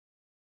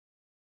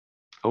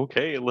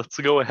Okay, let's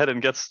go ahead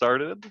and get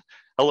started.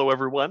 Hello,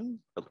 everyone.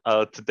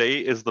 Today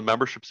is the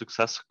Membership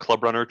Success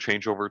Club Runner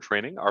Changeover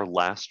Training, our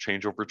last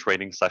changeover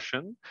training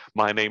session.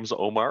 My name's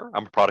Omar.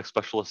 I'm a product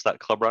specialist at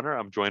Club Runner.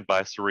 I'm joined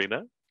by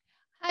Serena.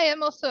 Hi,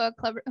 I'm also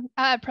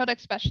a product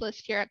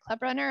specialist here at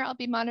Club Runner. I'll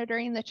be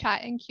monitoring the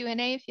chat and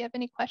Q&A. If you have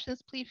any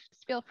questions, please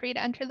feel free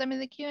to enter them in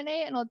the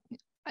Q&A and I'll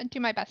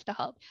do my best to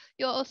help.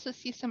 You'll also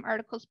see some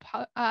articles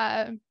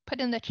put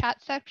in the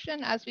chat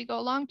section as we go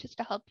along just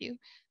to help you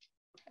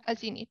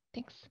as you need.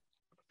 Thanks.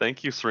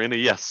 Thank you, Serena.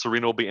 Yes,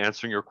 Serena will be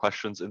answering your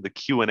questions in the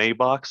Q&A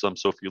box.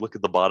 So if you look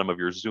at the bottom of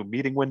your Zoom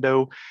meeting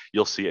window,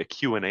 you'll see a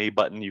Q&A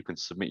button. You can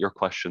submit your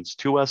questions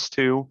to us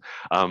too.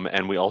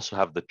 And we also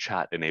have the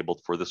chat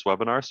enabled for this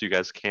webinar, so you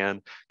guys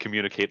can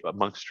communicate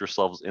amongst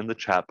yourselves in the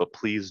chat, but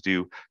please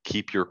do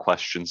keep your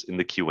questions in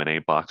the Q&A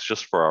box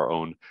just for our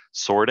own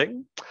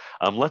sorting.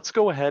 Let's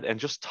go ahead and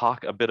just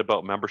talk a bit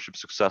about membership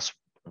success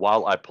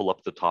while I pull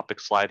up the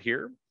topic slide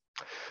here.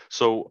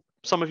 So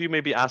some of you may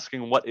be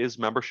asking, what is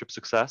membership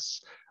success?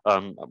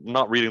 I'm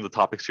not reading the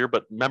topics here,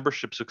 but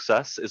membership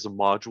success is a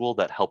module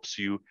that helps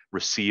you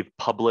receive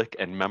public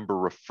and member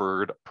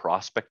referred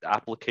prospect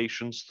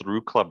applications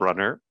through Club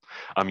Runner.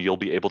 You'll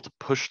be able to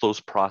push those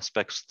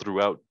prospects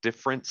throughout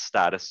different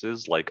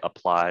statuses like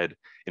applied,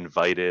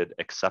 invited,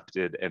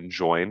 accepted, and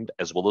joined,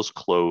 as well as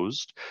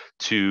closed,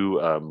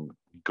 to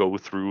go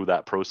through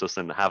that process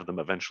and have them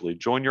eventually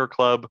join your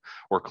club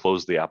or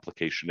close the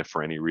application if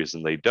for any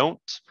reason they don't.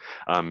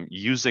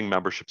 Using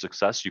Membership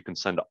Success, you can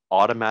send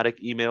automatic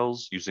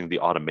emails using the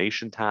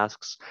automation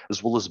tasks,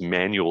 as well as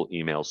manual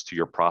emails to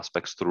your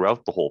prospects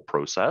throughout the whole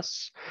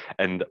process.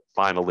 And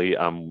finally,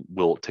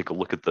 we'll take a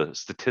look at the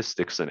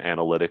statistics and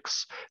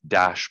analytics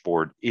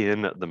dashboard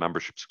in the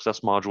Membership Success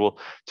module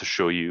to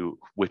show you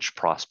which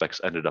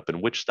prospects ended up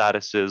in which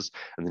statuses,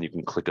 and then you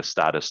can click a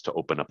status to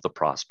open up the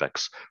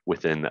prospects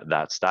within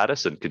that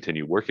status and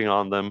continue working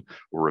on them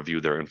or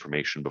review their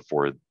information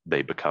before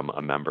they become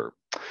a member.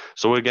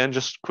 So again,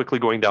 just quickly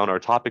going down our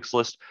topics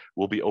list,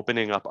 we'll be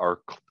opening up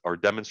our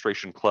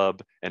demonstration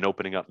club and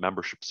opening up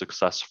membership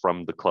success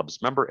from the club's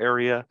member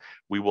area.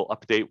 We will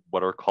update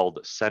what are called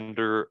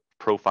sender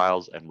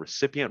profiles and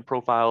recipient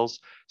profiles.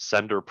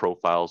 Sender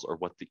profiles are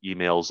what the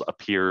emails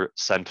appear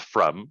sent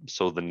from.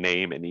 So the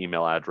name and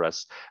email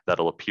address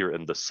that'll appear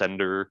in the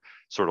sender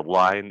sort of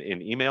line in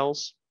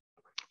emails.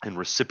 And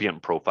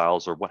recipient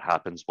profiles are what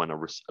happens when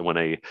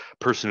a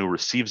person who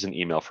receives an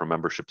email from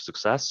Membership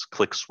Success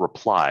clicks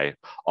reply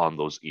on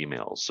those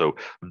emails. So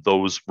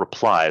those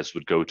replies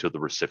would go to the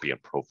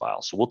recipient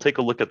profile. So we'll take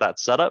a look at that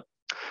setup.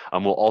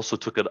 We'll also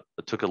take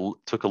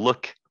a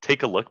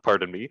look,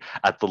 pardon me,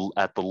 at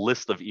the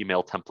list of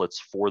email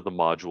templates for the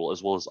module,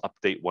 as well as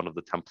update one of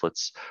the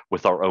templates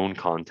with our own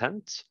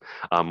content.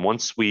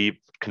 Once we've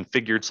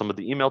configured some of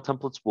the email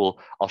templates,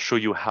 I'll show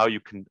you how you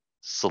can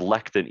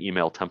select an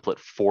email template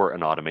for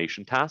an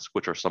automation task,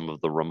 which are some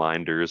of the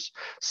reminders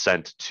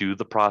sent to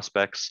the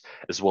prospects,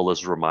 as well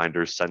as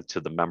reminders sent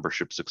to the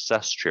membership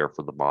success chair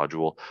for the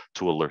module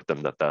to alert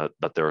them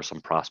that there are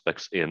some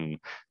prospects in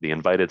the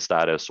invited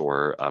status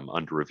or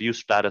under review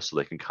status, so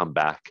they can come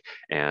back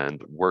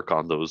and work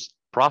on those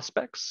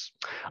prospects.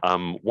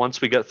 Once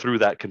we get through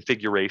that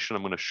configuration,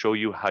 I'm going to show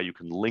you how you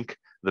can link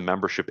the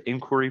membership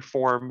inquiry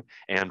form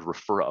and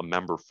refer a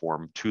member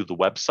form to the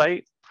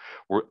website.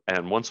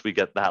 And once we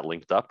get that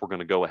linked up, we're going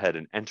to go ahead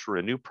and enter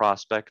a new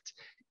prospect,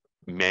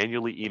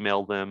 manually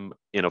email them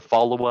in a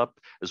follow-up,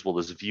 as well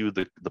as view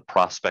the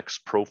prospect's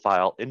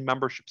profile in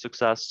Membership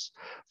Success.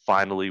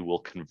 Finally, we'll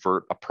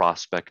convert a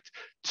prospect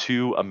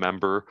to a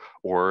member,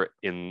 or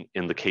in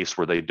the case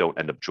where they don't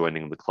end up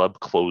joining the club,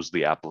 close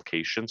the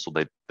application so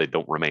they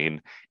don't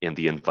remain in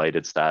the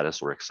invited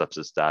status or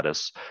accepted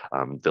status.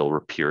 They'll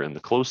appear in the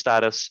closed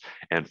status.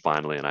 And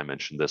finally, and I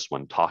mentioned this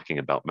when talking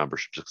about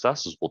membership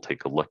successes, we'll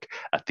take a look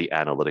at the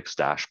analytics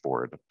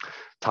dashboard.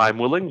 Time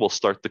willing, we'll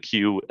start the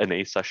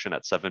Q&A session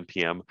at 7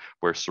 p.m.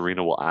 where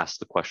Serena will ask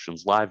the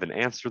questions live and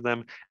answer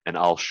them, and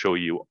I'll show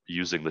you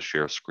using the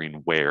share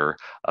screen where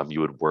you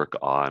would work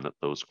on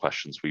those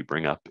questions we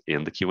bring up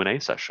in the Q&A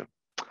session.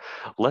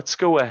 Let's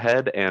go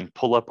ahead and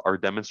pull up our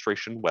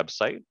demonstration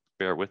website.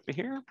 Bear with me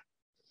here.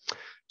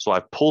 So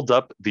I've pulled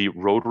up the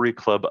Rotary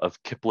Club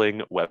of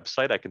Kipling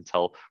website. I can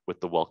tell with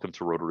the Welcome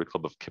to Rotary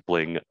Club of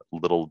Kipling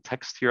little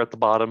text here at the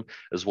bottom,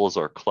 as well as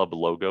our club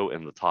logo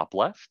in the top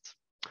left.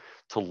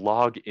 To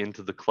log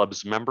into the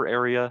club's member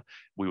area,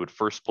 we would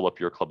first pull up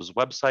your club's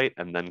website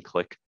and then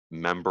click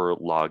member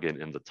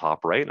login in the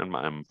top right. And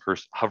I'm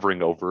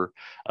hovering over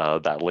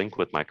that link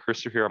with my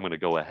cursor here. I'm going to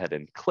go ahead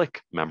and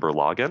click member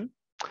login.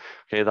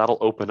 Okay, that'll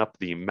open up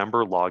the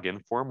member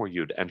login form where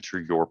you'd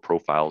enter your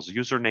profile's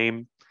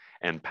username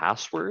and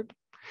password.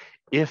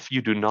 If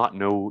you do not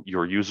know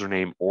your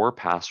username or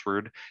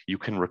password, you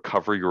can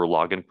recover your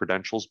login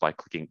credentials by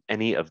clicking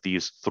any of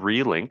these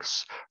three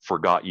links: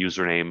 forgot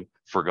username,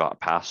 forgot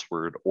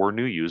password, or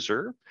new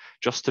user.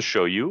 Just to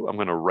show you, I'm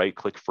going to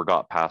right-click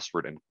forgot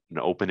password and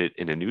open it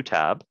in a new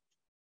tab.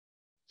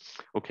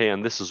 Okay,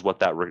 and this is what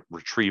that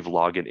retrieve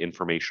login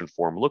information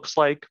form looks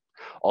like.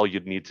 All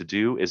you'd need to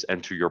do is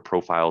enter your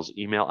profile's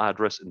email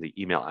address in the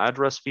email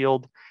address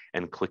field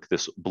and click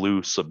this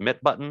blue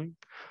submit button.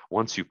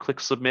 Once you click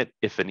submit,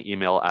 if an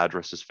email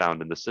address is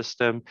found in the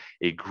system,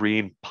 a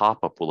green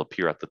pop-up will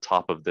appear at the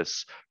top of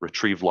this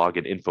retrieve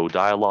login info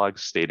dialog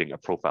stating a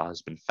profile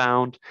has been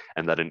found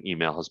and that an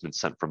email has been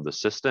sent from the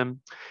system.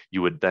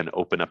 You would then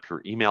open up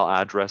your email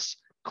address,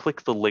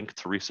 click the link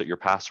to reset your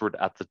password.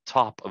 At the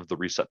top of the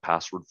reset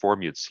password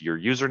form, you'd see your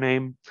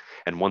username.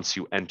 And once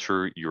you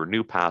enter your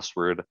new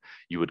password,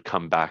 you would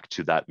come back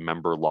to that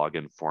member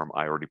login form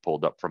I already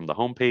pulled up from the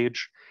homepage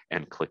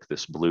and click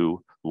this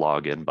blue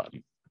login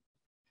button.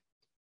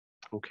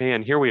 Okay,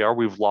 and here we are.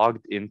 We've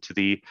logged into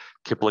the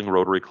Kipling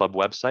Rotary Club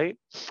website.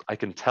 I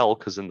can tell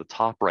because in the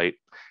top right,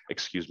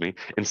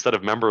 instead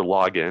of member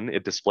login,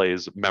 it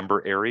displays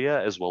member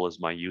area as well as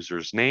my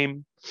user's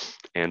name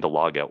and a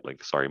logout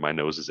link. Sorry, my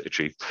nose is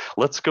itchy.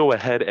 Let's go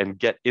ahead and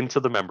get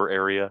into the member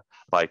area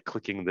by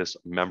clicking this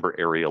member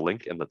area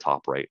link in the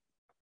top right.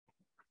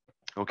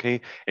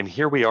 Okay, and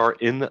here we are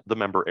in the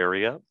member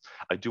area.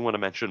 I do want to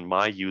mention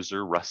my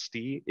user,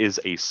 Rusty, is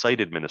a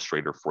site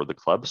administrator for the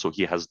club, so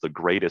he has the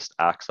greatest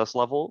access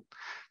level.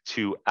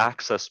 To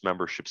access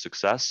membership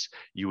success,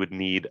 you would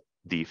need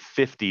the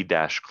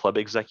 50-club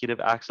executive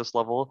access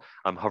level.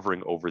 I'm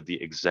hovering over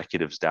the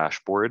executives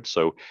dashboard.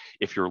 So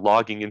if you're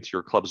logging into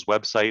your club's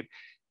website,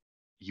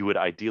 you would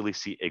ideally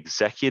see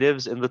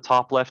executives in the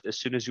top left as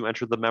soon as you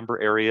enter the member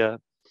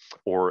area,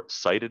 or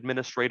site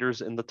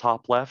administrators in the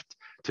top left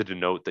to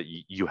denote that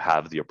you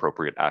have the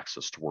appropriate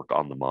access to work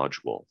on the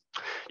module.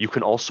 You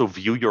can also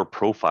view your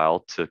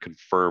profile to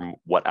confirm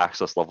what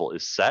access level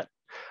is set.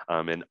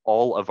 And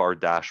all of our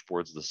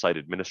dashboards, the site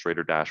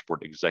administrator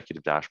dashboard,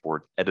 executive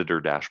dashboard, editor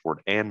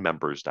dashboard, and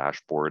members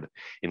dashboard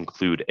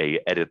include a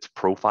edit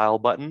profile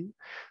button.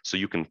 So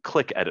you can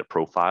click edit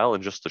profile,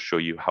 and just to show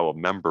you how a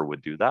member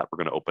would do that,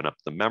 we're going to open up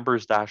the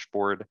members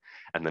dashboard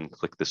and then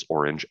click this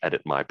orange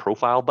edit my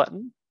profile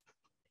button.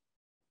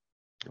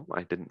 Oh,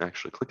 I didn't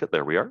actually click it.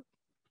 There we are.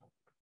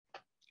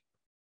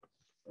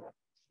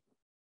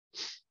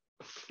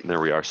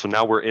 There we are. So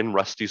now we're in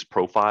Rusty's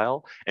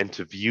profile, and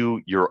to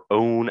view your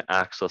own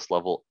access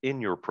level in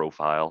your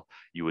profile,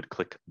 you would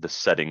click the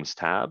settings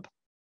tab.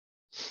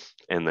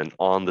 And then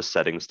on the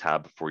settings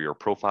tab for your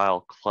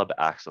profile, club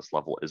access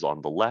level is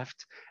on the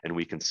left, and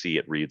we can see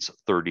it reads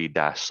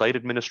 30-site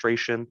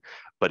administration,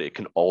 but it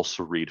can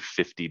also read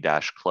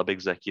 50-club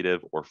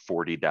executive or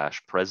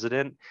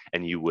 40-president,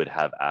 and you would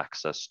have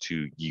access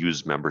to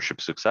use membership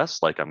success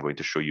like I'm going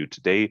to show you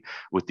today,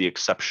 with the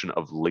exception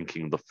of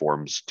linking the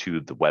forms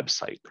to the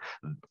website.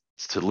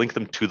 To link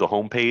them to the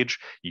homepage,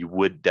 you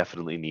would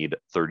definitely need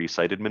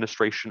 30-site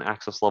administration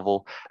access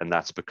level, and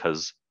that's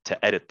because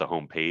to edit the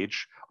homepage,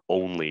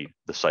 only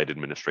the site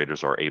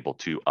administrators are able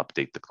to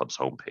update the club's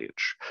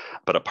homepage.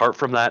 But apart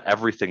from that,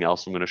 everything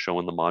else I'm going to show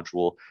in the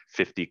module,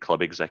 50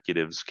 club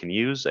executives can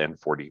use and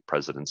 40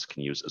 presidents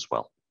can use as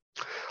well.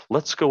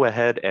 Let's go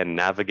ahead and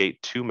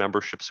navigate to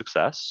membership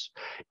success.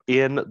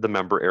 In the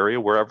member area,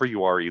 wherever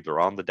you are, either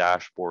on the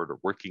dashboard or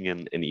working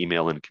in an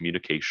email and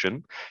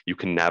communication, you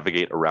can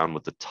navigate around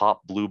with the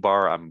top blue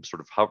bar I'm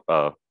sort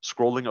of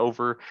scrolling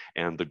over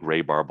and the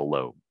gray bar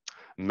below.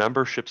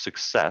 Membership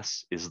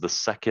success is the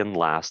second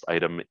last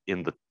item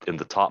in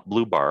the top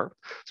blue bar.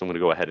 So I'm going to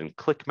go ahead and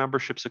click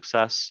membership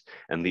success,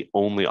 and the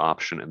only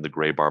option in the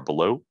gray bar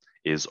below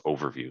is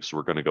overview. So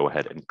we're going to go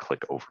ahead and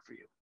click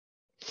overview.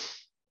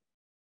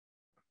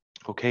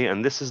 Okay,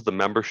 and this is the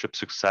membership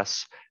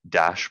success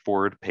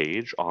dashboard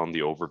page on the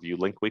overview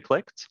link we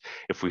clicked.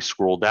 If we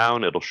scroll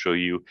down, it'll show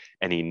you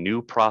any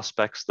new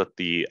prospects that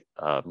the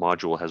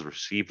module has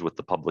received with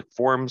the public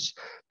forms,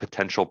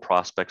 potential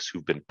prospects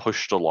who've been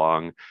pushed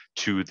along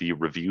to the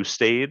review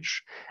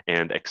stage,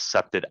 and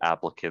accepted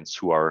applicants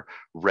who are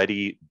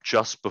ready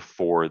just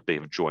before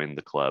they've joined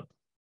the club.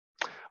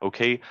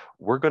 Okay,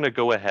 we're going to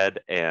go ahead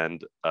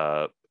and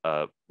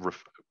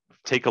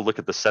take a look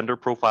at the sender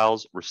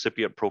profiles,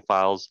 recipient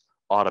profiles,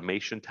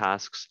 automation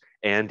tasks,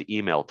 and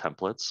email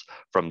templates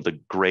from the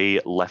gray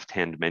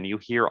left-hand menu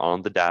here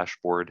on the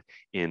dashboard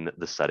in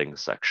the settings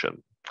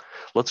section.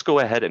 Let's go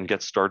ahead and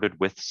get started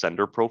with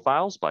sender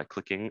profiles by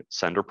clicking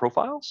sender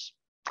profiles.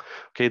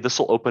 Okay, this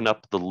will open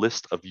up the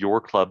list of your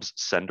club's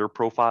sender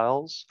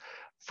profiles.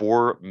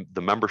 For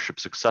the membership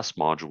success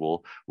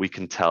module, we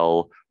can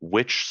tell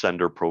which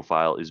sender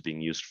profile is being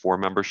used for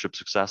membership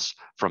success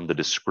from the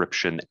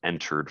description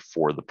entered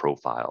for the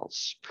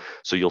profiles.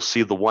 So you'll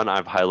see the one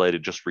I've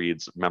highlighted just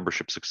reads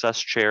membership success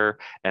chair,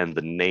 and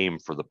the name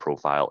for the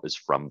profile is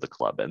from the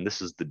club. And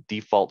this is the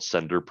default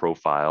sender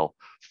profile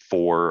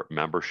for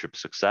membership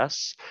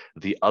success.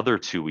 The other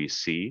two we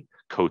see,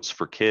 Coats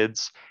for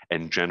Kids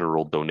and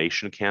General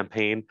Donation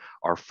Campaign,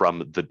 are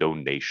from the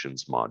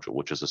donations module,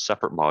 which is a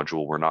separate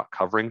module we're not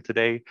covering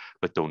today,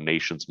 but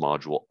donations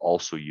module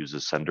also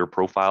uses sender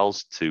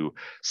profiles to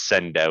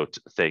send out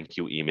thank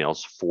you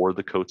emails for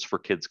the Coats for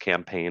Kids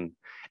campaign,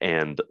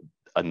 and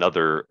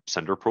another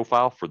sender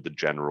profile for the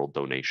General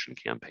Donation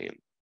Campaign.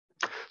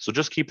 So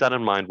just keep that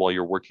in mind while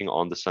you're working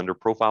on the sender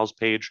profiles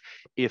page.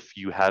 If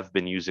you have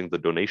been using the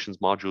donations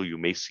module, you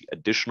may see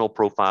additional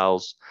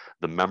profiles.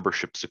 The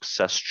membership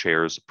success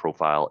chairs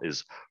profile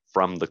is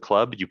from the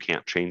club. You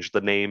can't change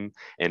the name,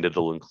 and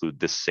it'll include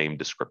this same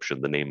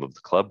description, the name of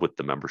the club with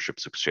the membership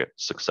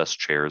success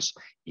chair's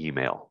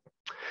email.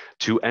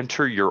 To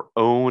enter your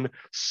own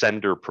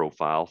sender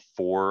profile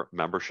for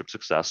membership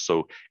success,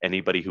 so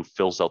anybody who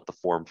fills out the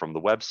form from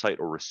the website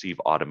or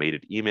receive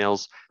automated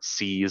emails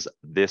sees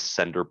this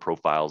sender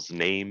profile's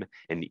name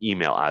and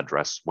email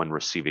address when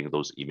receiving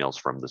those emails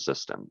from the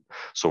system.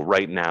 So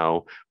right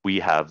now we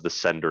have the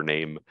sender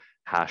name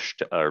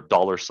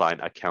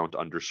 $account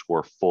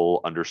 _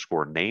 full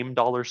 _ name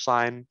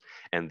 $,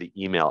 and the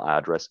email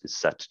address is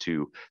set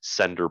to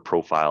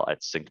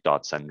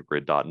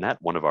senderprofile@sync.sendgrid.net,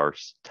 one of our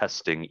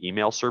testing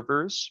email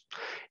servers.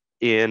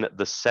 In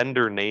the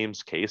sender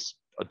names case,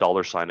 a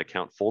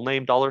 $account full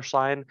name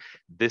 $,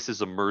 this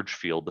is a merge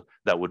field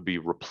that would be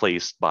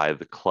replaced by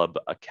the club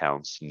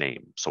account's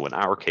name. So in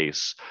our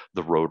case,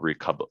 the Rotary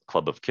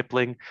Club of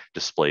Kipling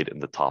displayed in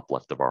the top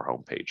left of our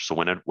homepage. So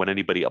when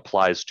anybody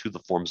applies to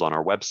the forms on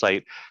our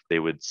website, they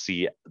would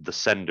see the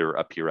sender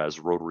appear as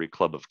Rotary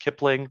Club of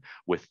Kipling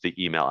with the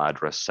email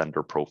address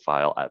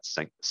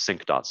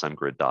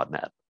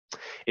senderprofile@sync.sendgrid.net.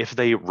 If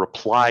they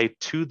reply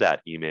to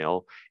that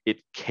email,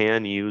 it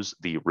can use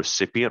the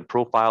recipient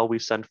profile we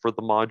send for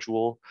the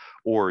module,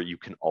 or you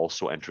can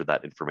also enter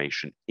that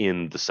information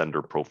in the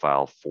sender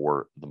profile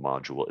for the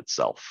module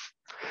itself.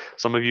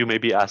 Some of you may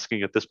be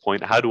asking at this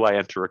point, how do I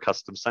enter a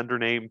custom sender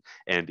name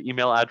and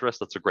email address?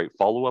 That's a great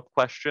follow-up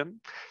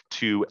question.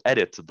 To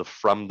edit the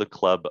From the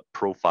Club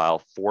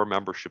profile for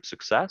membership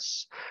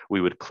success, we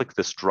would click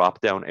this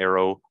drop-down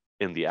arrow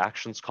in the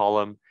actions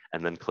column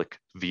and then click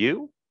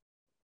View.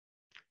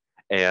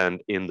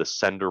 And in the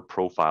sender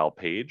profile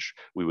page,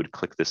 we would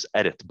click this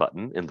edit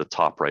button in the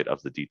top right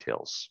of the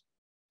details.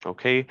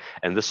 Okay,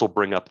 and this will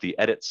bring up the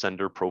edit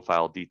sender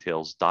profile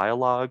details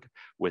dialog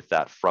with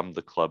that From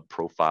the Club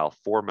profile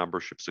for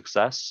membership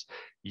success.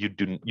 You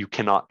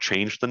cannot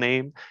change the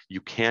name.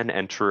 You can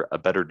enter a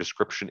better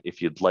description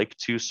if you'd like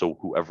to, so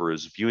whoever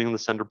is viewing the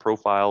sender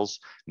profiles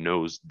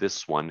knows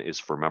this one is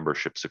for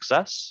membership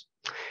success.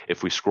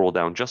 If we scroll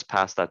down just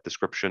past that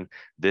description,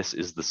 this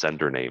is the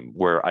sender name,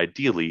 where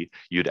ideally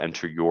you'd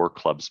enter your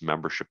club's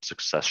membership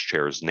success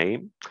chair's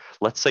name.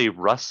 Let's say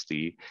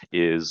Rusty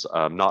is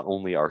not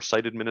only our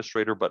site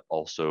administrator, but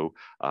also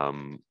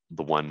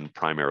the one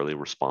primarily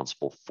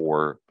responsible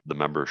for the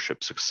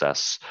membership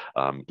success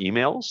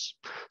emails.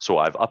 So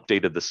I've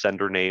updated the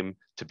sender name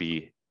to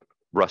be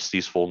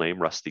Rusty's full name,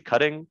 Rusty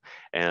Cutting,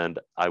 and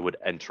I would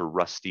enter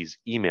Rusty's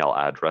email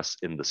address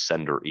in the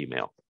sender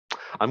email.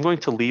 I'm going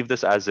to leave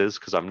this as is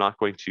because I'm not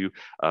going to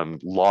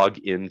log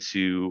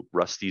into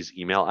Rusty's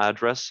email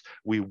address.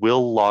 We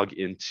will log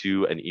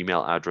into an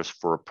email address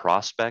for a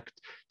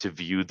prospect to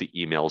view the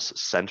emails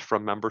sent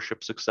from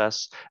membership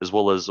success, as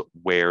well as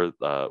where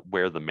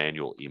the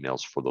manual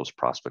emails for those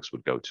prospects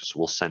would go to. So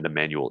we'll send a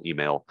manual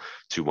email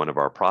to one of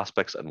our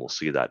prospects, and we'll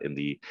see that in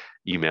the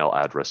email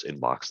address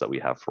inbox that we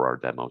have for our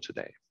demo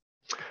today.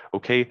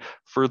 Okay,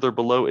 further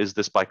below is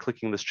this: by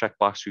clicking this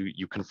checkbox,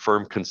 you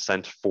confirm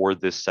consent for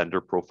this sender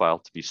profile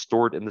to be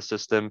stored in the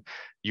system.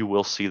 You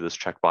will see this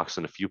checkbox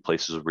in a few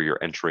places where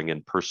you're entering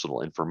in personal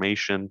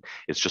information.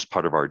 It's just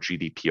part of our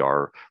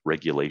GDPR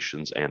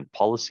regulations and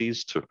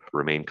policies to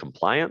remain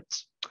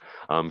compliant.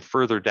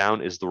 Further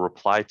down is the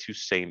reply to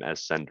same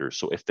as sender.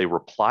 So if they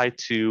reply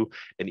to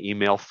an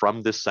email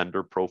from this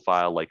sender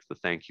profile, like the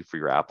thank you for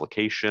your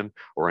application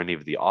or any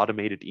of the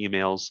automated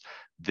emails,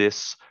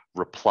 this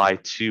reply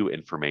to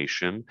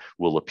information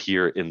will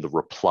appear in the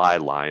reply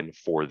line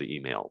for the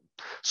email.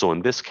 So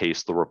in this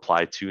case, the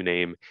reply to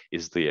name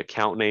is the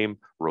account name,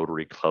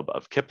 Rotary Club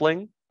of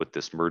Kipling, with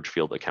this merge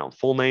field account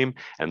full name,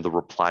 and the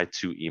reply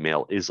to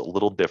email is a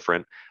little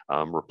different.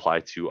 Reply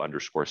to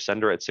 _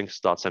 sender at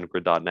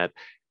sync.sendgrid.net.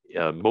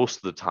 Most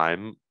of the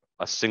time,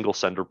 a single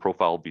sender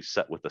profile will be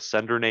set with a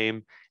sender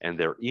name and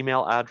their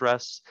email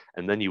address,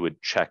 and then you would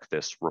check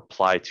this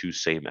reply to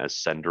same as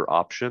sender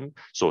option.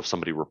 So if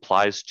somebody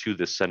replies to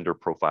the sender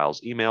profile's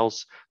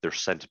emails, they're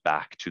sent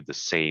back to the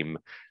same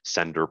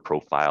sender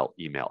profile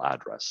email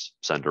address,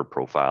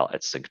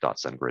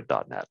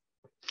 senderprofile@sync.sendgrid.net.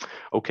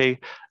 Okay,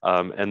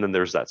 and then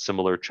there's that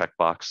similar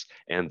checkbox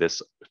and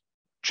this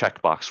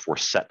checkbox for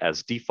set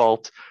as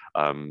default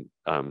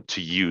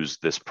to use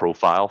this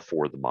profile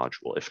for the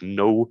module. If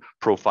no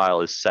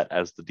profile is set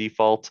as the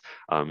default,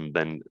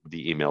 then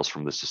the emails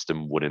from the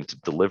system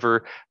wouldn't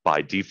deliver.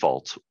 By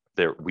default,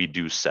 we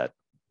do set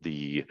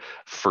the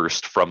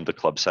first From the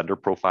Club sender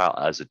profile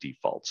as a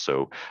default.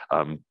 So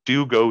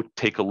do go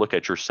take a look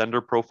at your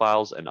sender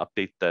profiles and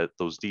update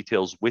those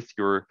details with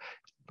your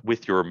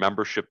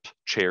membership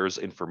chair's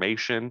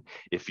information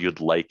if you'd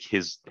like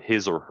his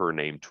or her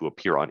name to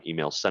appear on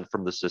emails sent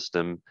from the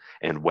system,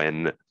 and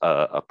when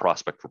a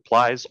prospect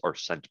replies are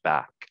sent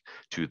back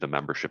to the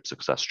membership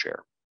success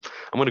chair.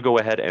 I'm going to go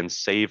ahead and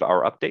save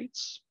our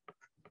updates.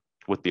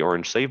 with the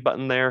orange save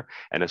button there.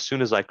 And as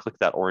soon as I click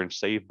that orange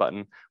save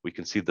button, we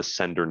can see the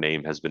sender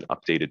name has been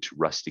updated to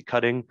Rusty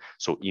Cutting.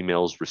 So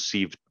emails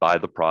received by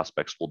the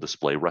prospects will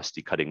display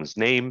Rusty Cutting's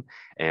name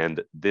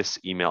and this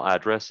email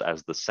address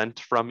as the sent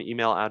from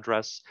email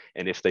address.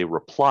 And if they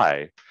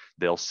reply,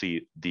 they'll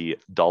see the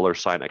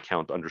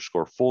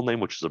 $account_ full name,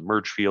 which is a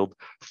merge field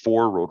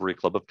for Rotary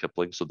Club of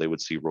Kipling. So they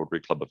would see Rotary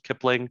Club of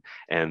Kipling,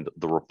 and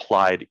the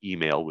replied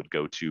email would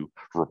go to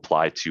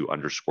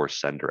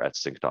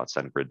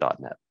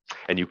reply_to_sender@sync.sendgrid.net.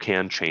 And you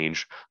can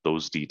change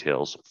those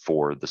details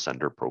for the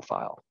sender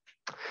profile.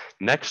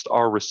 Next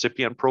are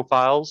recipient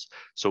profiles.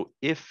 So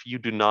if you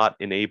do not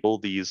enable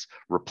these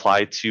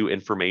reply to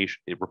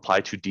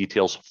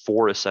details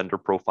for a sender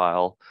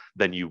profile,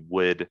 then you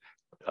would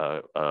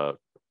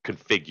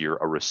configure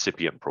a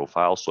recipient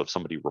profile. So if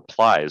somebody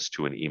replies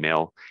to an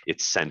email,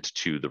 it's sent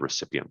to the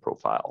recipient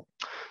profile.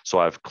 So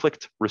I've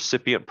clicked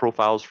recipient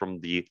profiles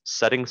from the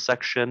settings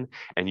section,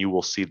 and you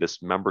will see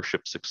this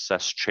membership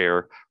success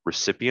chair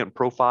recipient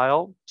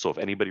profile. So if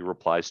anybody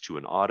replies to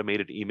an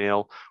automated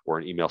email or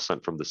an email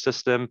sent from the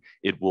system,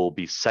 it will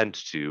be sent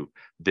to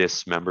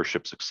this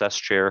membership success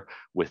chair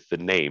with the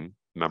name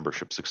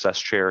membership success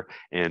chair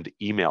and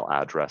email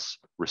address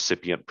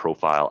recipient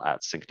profile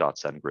at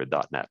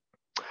sync.sendgrid.net.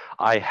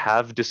 I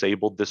have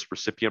disabled this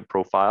recipient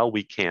profile.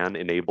 We can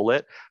enable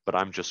it, but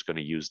I'm just going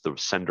to use the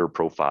sender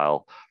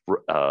profile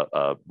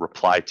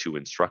reply to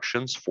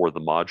instructions for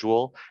the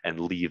module and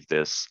leave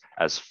this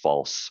as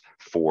false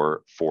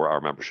for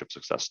our membership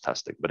success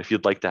testing. But if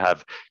you'd like to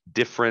have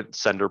different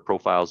sender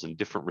profiles and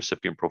different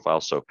recipient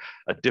profiles, so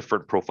a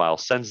different profile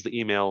sends the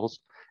emails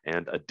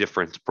and a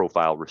different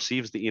profile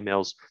receives the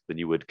emails, then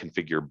you would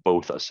configure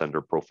both a sender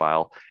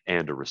profile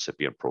and a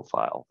recipient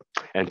profile.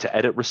 And to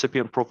edit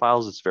recipient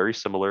profiles, it's very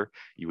similar.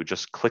 You would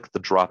just click the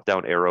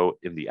drop-down arrow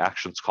in the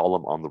actions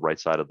column on the right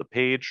side of the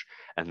page,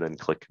 and then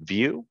click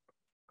View.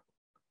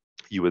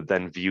 You would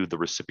then view the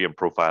recipient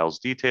profile's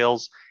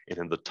details, and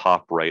in the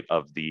top right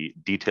of the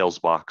details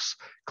box,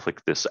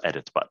 click this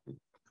Edit button.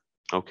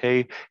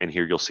 Okay, and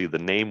here you'll see the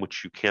name,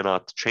 which you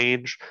cannot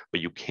change, but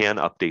you can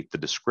update the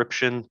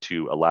description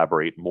to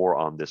elaborate more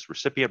on this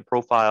recipient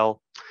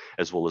profile,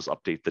 as well as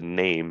update the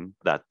name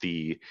that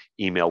the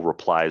email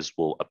replies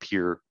will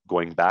appear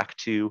going back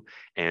to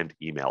and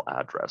email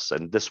address.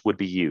 And this would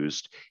be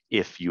used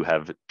if you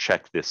have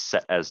checked this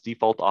set as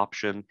default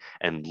option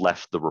and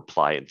left the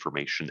reply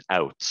information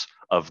out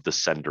of the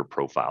sender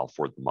profile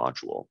for the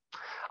module.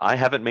 I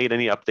haven't made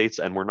any updates,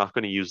 and we're not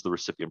going to use the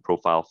recipient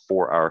profile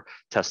for our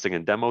testing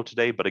and demo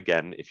today. But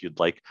again, if you'd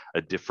like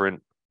a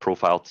different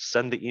profile to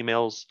send the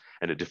emails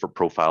and a different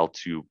profile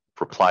to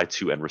reply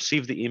to and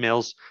receive the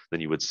emails, then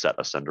you would set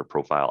a sender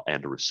profile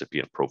and a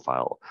recipient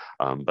profile.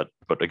 But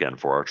again,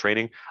 for our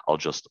training, I'll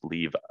just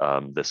leave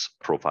this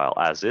profile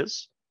as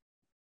is.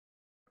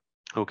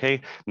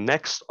 Okay,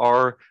 next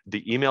are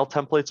the email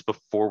templates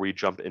before we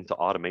jump into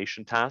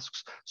automation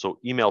tasks. So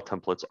email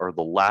templates are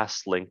the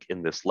last link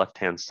in this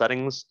left-hand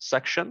settings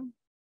section.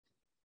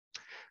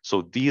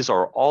 So these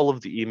are all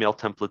of the email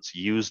templates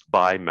used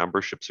by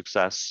Membership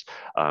Success.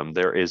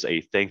 There is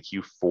a thank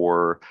you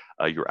for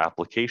your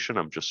application.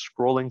 I'm just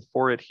scrolling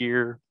for it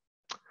here.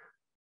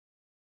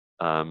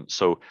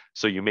 So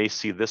you may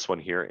see this one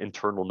here,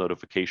 internal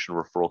notification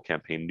referral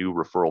campaign, new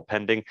referral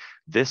pending.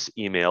 This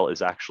email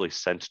is actually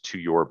sent to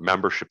your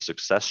membership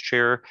success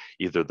chair,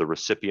 either the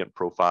recipient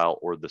profile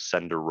or the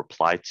sender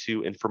reply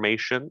to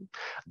information.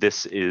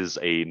 This is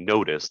a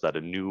notice that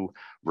a new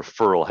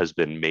referral has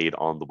been made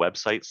on the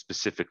website,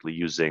 specifically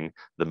using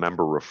the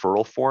member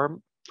referral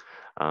form.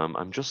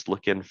 I'm just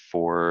looking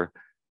for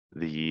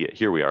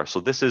here we are. So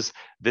this is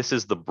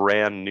the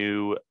brand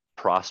new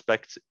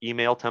prospect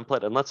email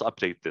template, and let's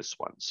update this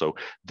one. So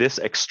this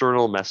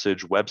external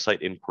message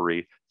website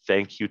inquiry,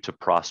 thank you to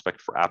prospect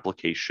for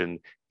application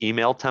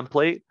email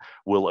template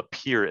will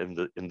appear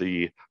in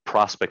the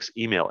prospect's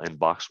email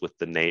inbox with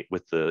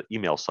the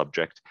email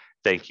subject,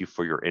 thank you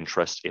for your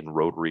interest in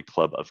Rotary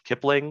Club of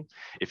Kipling.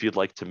 If you'd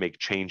like to make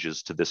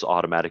changes to this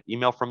automatic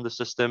email from the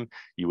system,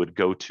 you would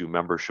go to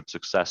Membership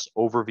Success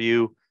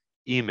Overview,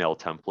 email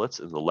templates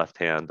in the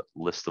left-hand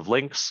list of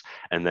links,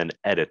 and then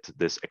edit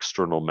this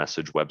external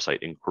message website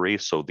inquiry.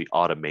 So the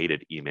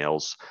automated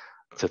emails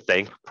to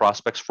thank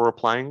prospects for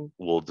applying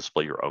will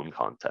display your own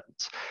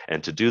content.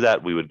 And to do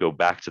that, we would go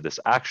back to this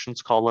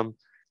actions column,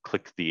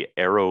 click the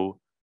arrow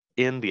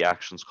in the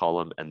actions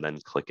column, and then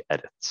click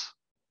edit.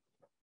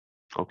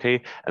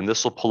 Okay, and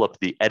this will pull up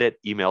the edit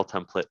email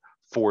template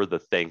for the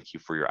thank you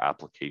for your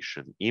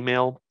application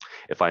email.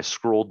 If I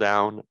scroll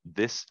down,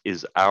 this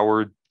is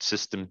our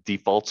system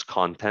defaults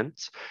content.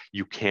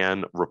 You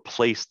can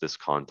replace this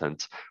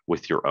content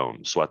with your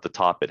own. So at the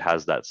top, it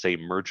has that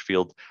same merge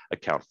field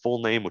account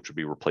full name, which would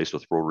be replaced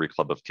with Rotary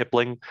Club of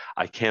Kipling.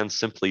 I can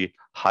simply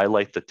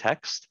highlight the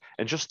text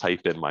and just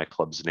type in my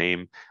club's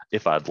name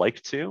if I'd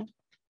like to.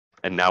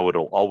 And now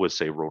it'll always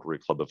say Rotary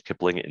Club of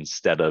Kipling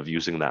instead of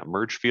using that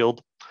merge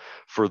field.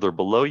 Further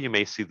below, you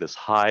may see this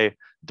high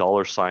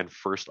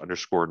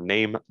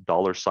 $first_name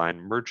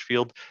 $merge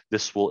field.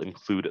 This will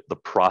include the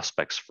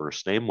prospect's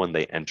first name when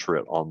they enter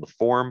it on the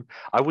form.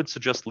 I would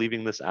suggest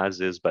leaving this as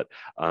is, but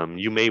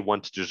you may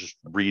want to just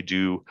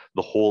redo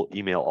the whole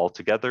email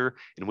altogether,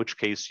 in which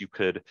case you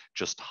could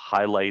just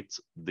highlight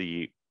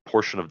the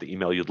portion of the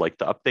email you'd like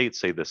to update,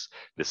 say this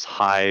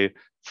high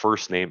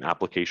first name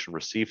application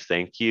received,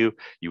 thank you.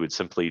 You would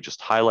simply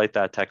just highlight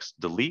that text,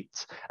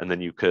 delete, and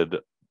then you could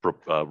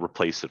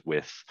replace it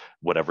with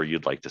whatever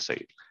you'd like to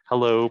say.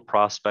 Hello,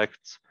 prospect,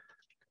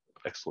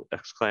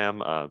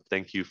 exclam,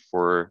 thank you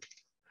for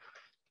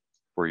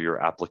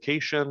your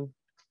application.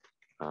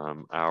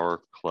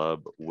 Our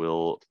club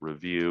will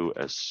review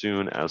as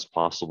soon as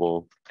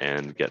possible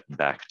and get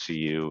back to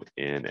you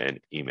in an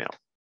email.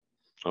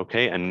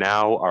 Okay, and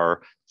now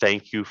our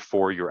thank you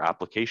for your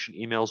application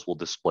emails will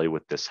display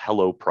with this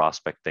hello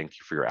prospect, thank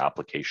you for your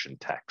application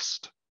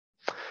text.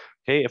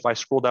 Okay, if I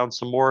scroll down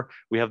some more,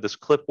 we have this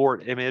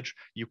clipboard image.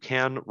 You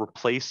can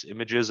replace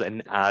images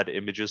and add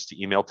images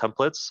to email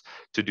templates.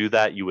 To do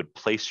that, you would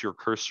place your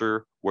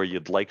cursor where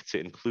you'd like to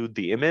include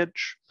the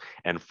image.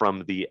 And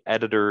from the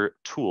editor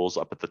tools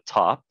up at the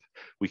top,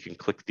 we can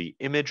click the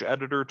image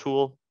editor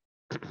tool.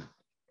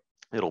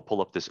 It'll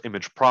pull up this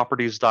image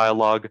properties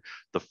dialog.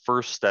 The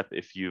first step,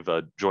 if you've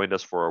joined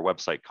us for our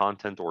website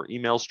content or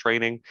emails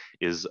training,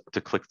 is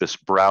to click this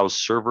browse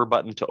server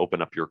button to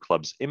open up your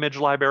club's image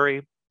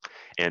library.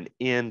 And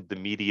in the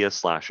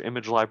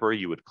media/image library,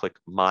 you would click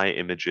my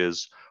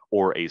images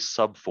or a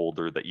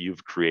subfolder that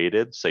you've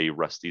created, say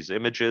Rusty's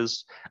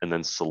images, and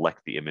then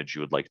select the image you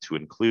would like to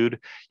include.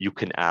 You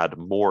can add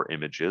more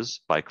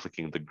images by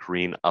clicking the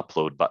green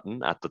upload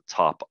button at the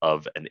top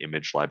of an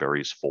image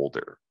libraries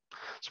folder.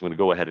 So I'm going to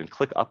go ahead and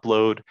click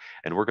upload,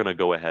 and we're going to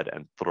go ahead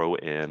and throw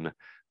in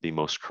the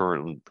most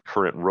current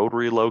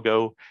Rotary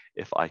logo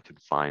if I can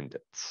find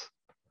it.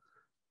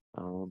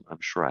 I'm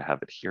sure I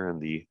have it here in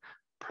the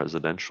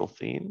presidential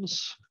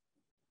themes.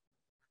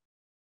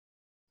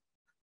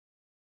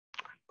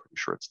 I'm pretty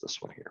sure it's this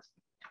one here.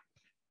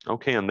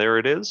 Okay, and there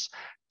it is.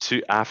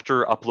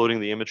 After uploading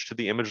the image to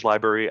the image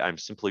library, I'm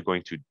simply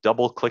going to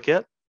double click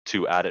it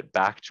to add it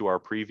back to our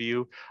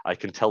preview. I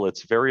can tell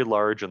it's very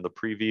large and the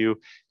preview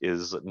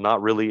is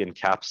not really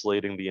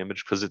encapsulating the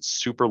image because it's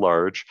super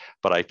large,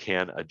 but I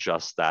can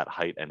adjust that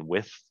height and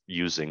width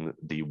using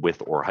the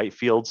width or height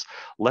fields.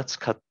 Let's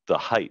cut the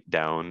height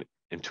down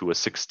into a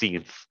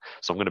 16th.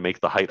 So I'm going to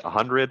make the height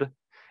 100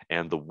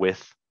 and the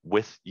width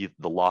with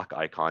the lock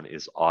icon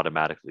is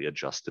automatically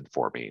adjusted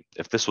for me.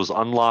 If this was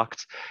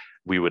unlocked,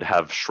 we would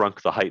have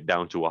shrunk the height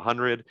down to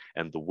 100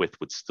 and the width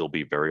would still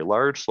be very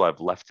large. So I've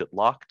left it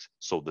locked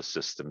so the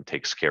system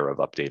takes care of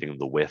updating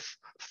the width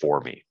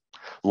for me.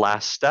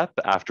 Last step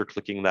after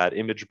clicking that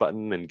image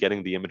button and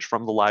getting the image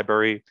from the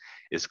library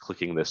is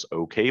clicking this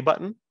OK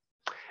button.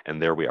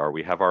 And there we are,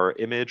 we have our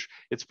image.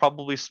 It's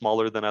probably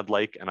smaller than I'd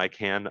like, and I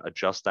can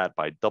adjust that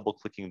by double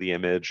clicking the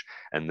image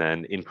and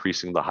then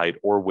increasing the height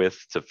or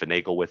width to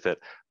finagle with it,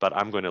 but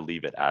I'm going to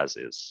leave it as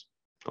is.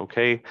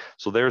 Okay,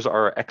 so there's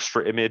our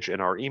extra image in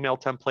our email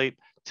template.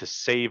 To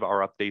save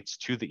our updates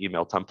to the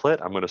email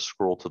template, I'm going to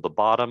scroll to the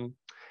bottom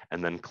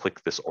and then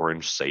click this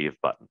orange save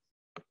button.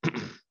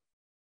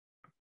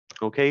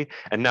 Okay,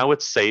 and now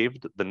it's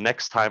saved. The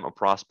next time a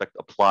prospect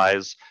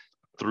applies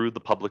through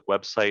the public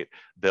website,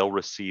 they'll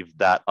receive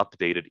that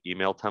updated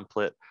email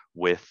template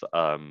with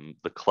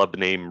the club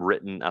name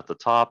written at the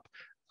top,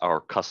 our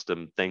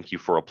custom thank you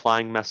for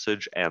applying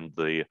message, and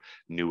the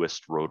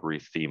newest Rotary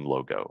theme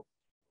logo.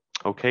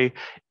 Okay,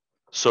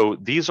 so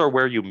these are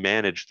where you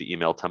manage the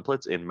email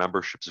templates in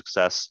Membership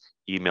Success,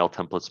 Email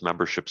Templates,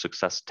 Membership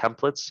Success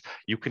Templates.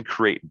 You can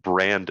create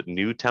brand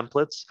new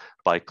templates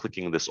by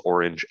clicking this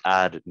orange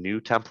Add New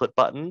Template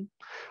button.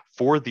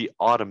 For the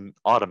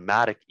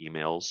automatic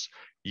emails,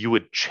 you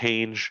would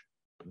change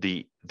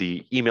the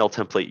email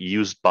template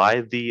used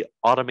by the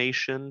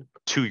automation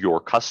to your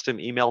custom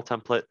email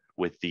template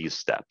with these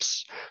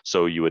steps.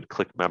 So you would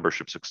click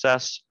Membership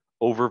Success,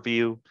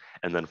 Overview,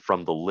 and then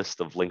from the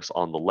list of links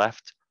on the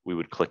left, we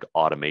would click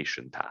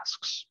Automation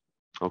Tasks.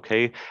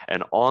 Okay,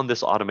 and on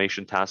this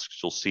automation tasks,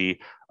 you'll see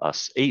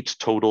 8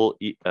 total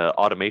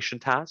automation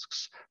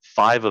tasks.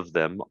 5 of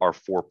them are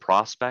for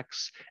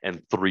prospects,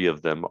 and 3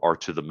 of them are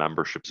to the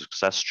Membership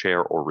Success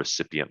Chair or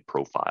recipient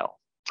profile.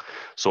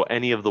 So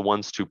any of the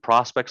ones to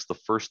prospects, the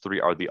first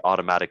 3 are the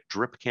automatic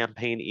drip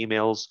campaign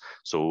emails.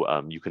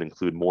 So you can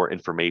include more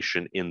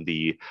information in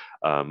the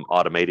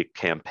automatic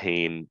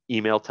campaign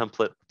email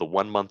template, the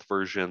 1-month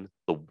version,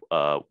 the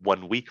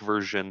 1-week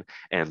version,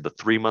 and the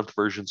 3-month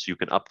version. So you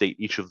can update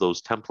each of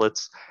those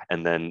templates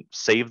and then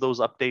save those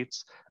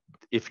updates.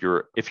 If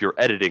you're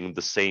editing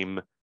the same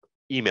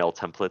email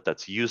template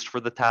that's used for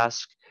the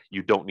task,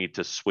 you don't need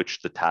to switch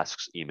the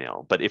task's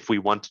email. But if we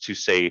want to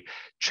say,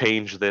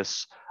 change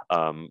this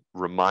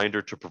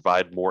reminder to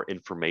provide more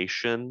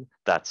information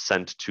that's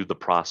sent to the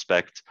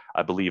prospect,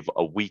 I believe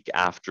a week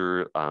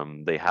after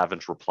they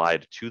haven't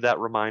replied to that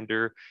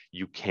reminder,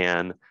 you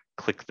can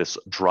click this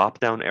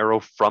drop-down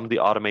arrow from the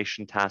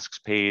automation tasks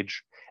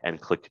page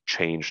and click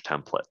change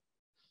template.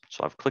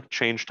 So I've clicked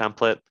change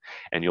template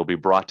and you'll be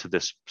brought to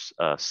this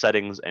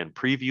settings and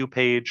preview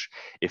page.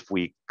 If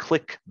we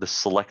click the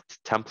select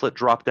template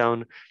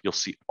dropdown, you'll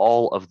see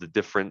all of the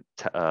different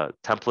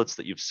templates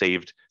that you've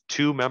saved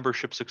to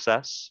Membership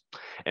Success.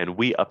 And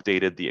we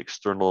updated the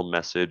external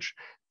message.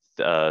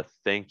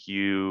 Thank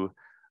you.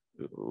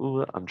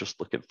 Ooh, I'm just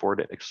looking for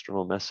it,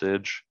 external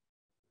message.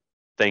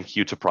 Thank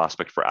you to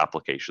prospect for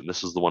application.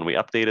 This is the one we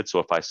updated. So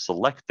if I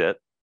select it,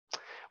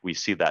 we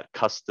see that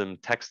custom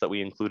text that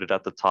we included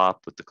at the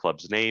top with the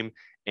club's name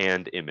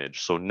and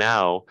image. So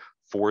now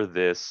for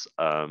this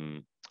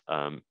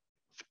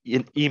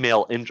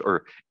email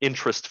or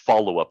interest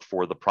follow-up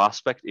for the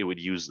prospect, it would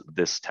use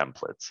this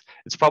template.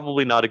 It's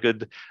probably not a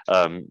good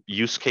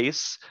use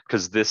case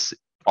because this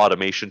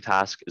automation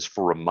task is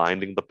for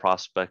reminding the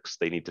prospects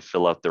they need to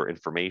fill out their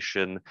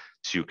information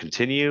to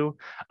continue,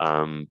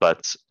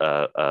 but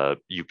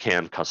you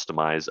can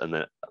customize and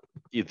then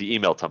the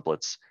email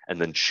templates and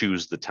then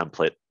choose the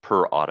template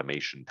per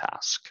automation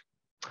task.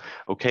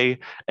 Okay,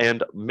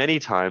 and many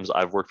times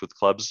I've worked with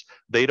clubs,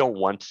 they don't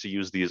want to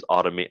use these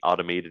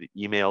automated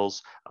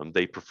emails.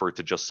 They prefer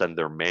to just send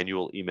their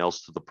manual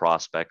emails to the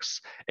prospects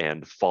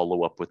and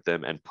follow up with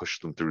them and push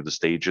them through the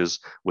stages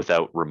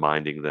without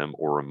reminding them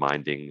or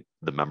reminding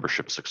the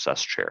Membership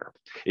Success Chair.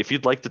 If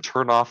you'd like to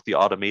turn off the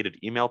automated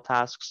email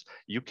tasks,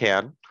 you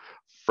can.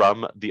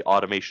 From the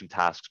automation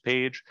tasks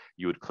page,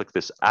 you would click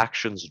this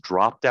actions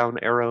drop-down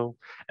arrow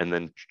and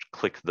then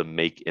click the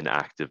make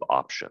inactive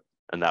option.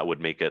 And that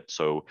would make it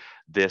so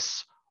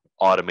this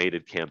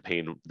automated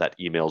campaign that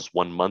emails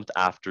 1 month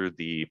after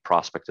the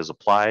prospect has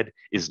applied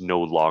is no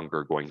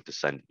longer going to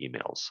send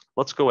emails.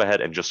 Let's go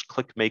ahead and just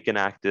click make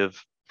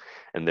inactive.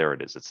 And there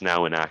it is. It's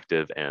now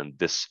inactive. And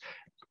this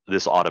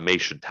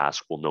automation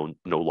task will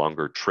no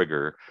longer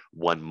trigger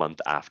 1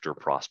 month after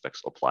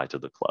prospects apply to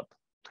the club.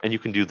 And you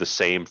can do the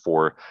same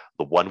for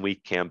the 1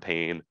 week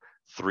campaign,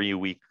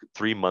 3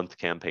 month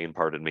campaign,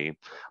 pardon me,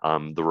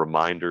 the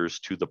reminders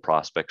to the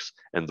prospects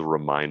and the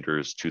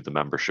reminders to the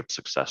Membership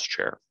Success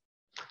Chair.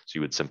 So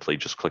you would simply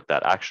just click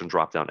that action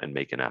dropdown and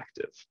make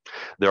inactive.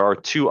 There are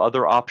 2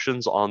 other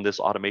options on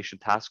this automation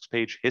tasks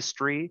page: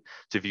 history,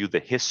 to view the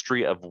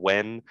history of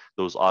when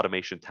those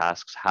automation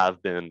tasks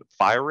have been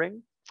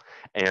firing,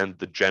 and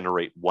the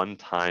generate one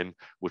time,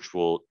 which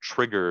will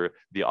trigger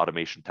the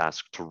automation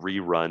task to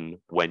rerun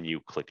when you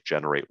click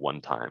generate one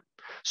time.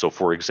 So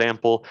for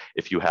example,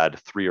 if you had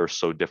 3 or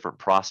so different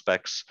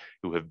prospects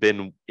who have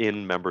been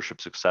in Membership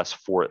Success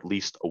for at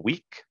least a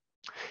week,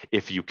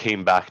 if you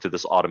came back to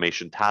this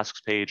automation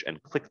tasks page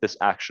and click this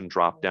action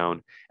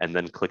dropdown and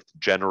then clicked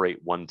generate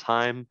one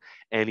time,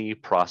 any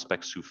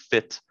prospects who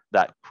fit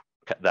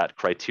that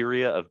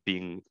criteria of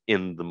being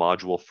in the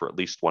module for at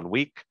least 1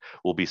 week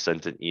will be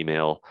sent an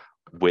email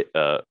with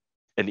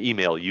an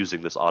email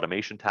using this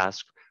automation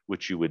task,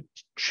 which you would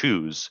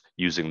choose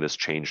using this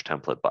change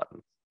template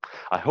button.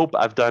 I hope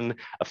I've done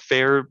a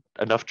fair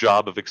enough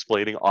job of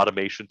explaining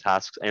automation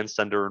tasks and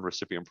sender and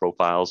recipient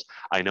profiles.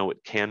 I know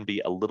it can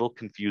be a little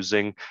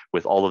confusing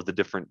with all of the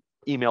different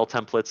email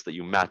templates that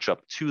you match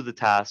up to the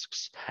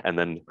tasks, and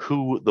then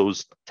who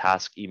those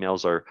task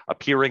emails are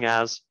appearing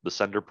as, the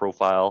sender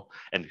profile,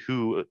 and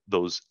who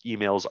those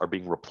emails are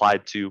being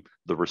replied to,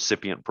 the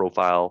recipient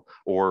profile,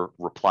 or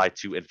reply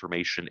to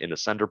information in a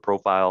sender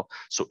profile.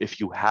 So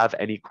if you have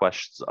any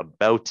questions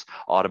about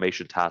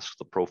automation tasks,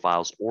 the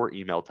profiles, or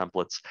email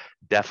templates,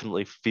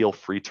 definitely feel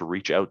free to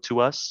reach out to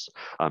us.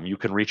 You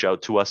can reach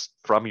out to us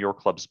from your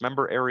club's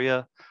member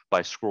area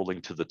by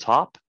scrolling to the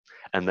top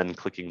and then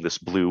clicking this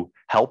blue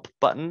help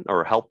button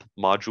or help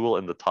module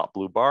in the top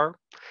blue bar.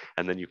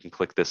 And then you can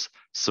click this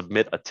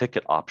submit a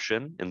ticket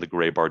option in the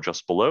gray bar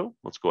just below.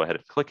 Let's go ahead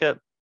and click it.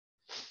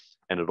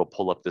 And it'll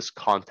pull up this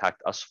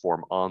contact us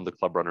form on the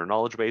Club Runner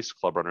knowledge base,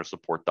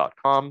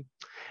 clubrunnersupport.com.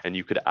 And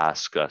you could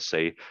ask,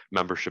 say,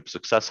 Membership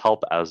Success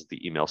Help as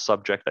the email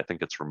subject. I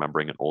think it's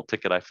remembering an old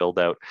ticket I filled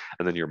out.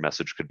 And then your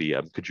message could be,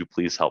 could you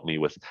please help me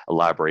with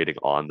elaborating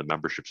on the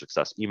Membership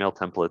Success email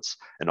templates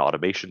and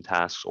automation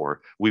tasks?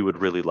 Or we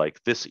would really like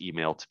this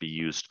email to be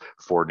used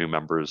for new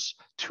members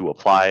to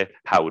apply.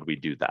 How would we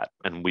do that?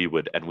 And we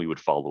would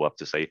follow up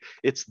to say,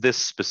 it's this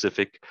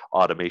specific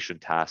automation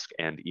task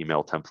and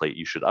email template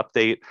you should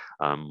update.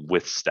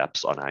 With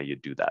steps on how you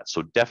do that.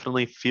 So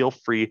definitely feel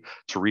free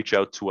to reach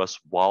out to us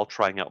while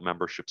trying out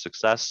Membership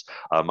Success.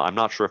 I'm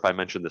not sure if I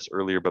mentioned this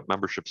earlier, but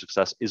Membership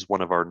Success is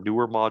one of our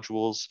newer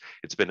modules.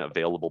 It's been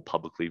available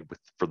publicly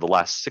for the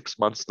last 6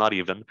 months, not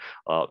even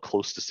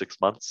close to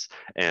 6 months.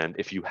 And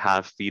if you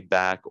have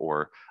feedback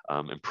or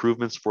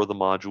improvements for the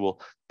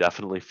module,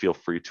 definitely feel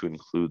free to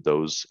include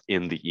those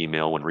in the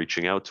email when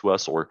reaching out to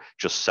us, or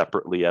just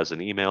separately as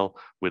an email.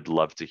 We'd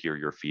love to hear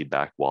your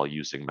feedback while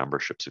using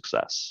Membership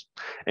Success.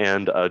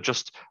 And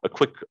just a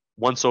quick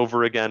once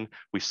over again,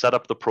 we set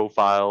up the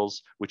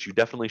profiles, which you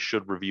definitely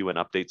should review and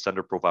update: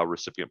 sender profile,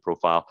 recipient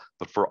profile.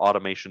 But for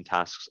automation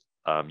tasks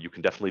you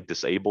can definitely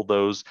disable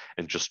those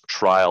and just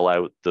trial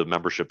out the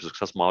membership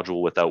success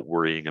module without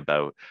worrying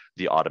about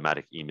the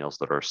automatic emails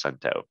that are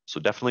sent out. So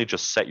definitely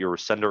just set your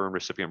sender and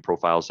recipient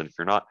profiles. And if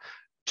you're not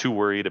too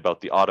worried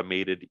about the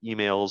automated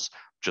emails,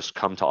 just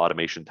come to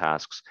automation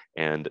tasks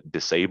and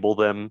disable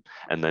them.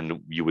 And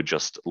then you would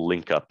just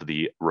link up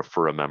the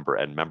refer a member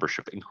and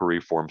membership inquiry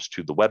forms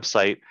to the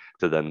website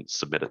to then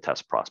submit a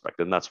test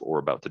prospect. And that's what we're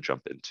about to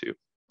jump into.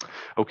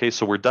 Okay,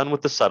 so we're done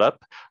with the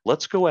setup.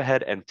 Let's go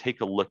ahead and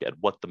take a look at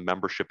what the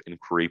membership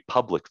inquiry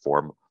public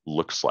form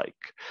looks like.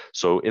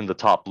 So in the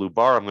top blue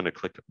bar, I'm going to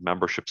click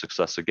membership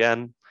success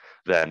again,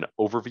 then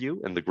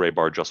overview in the gray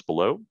bar just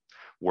below.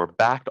 We're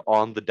back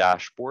on the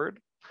dashboard.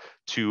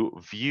 To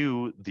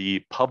view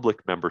the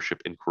public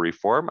membership inquiry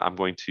form, I'm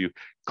going to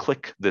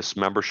click this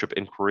membership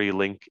inquiry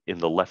link in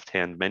the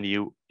left-hand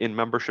menu in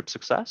membership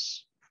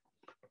success.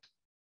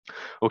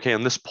 Okay,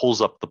 and this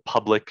pulls up the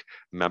public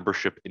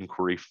membership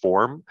inquiry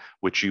form,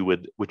 which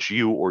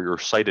you or your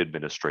site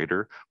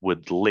administrator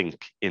would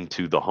link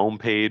into the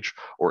homepage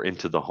or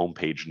into the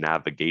homepage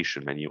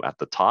navigation menu at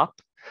the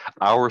top.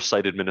 Our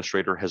site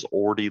administrator has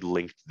already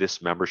linked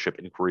this membership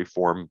inquiry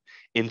form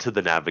into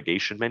the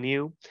navigation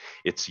menu.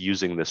 It's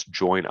using this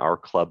Join Our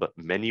Club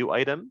menu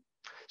item.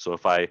 So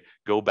if I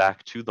go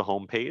back to the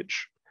homepage,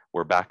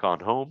 we're back on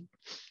home,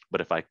 but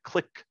if I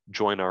click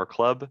Join Our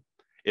Club,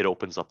 it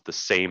opens up the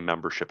same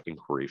membership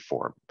inquiry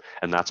form.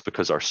 And that's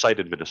because our site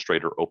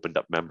administrator opened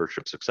up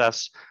membership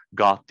success,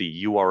 got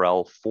the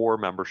URL for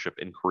membership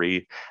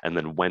inquiry, and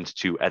then went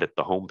to edit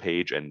the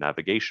homepage and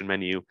navigation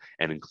menu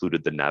and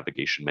included the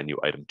navigation menu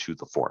item to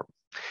the form.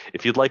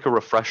 If you'd like a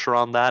refresher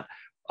on that,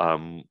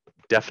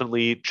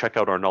 definitely check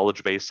out our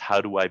knowledge base.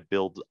 How do I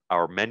build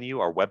our menu,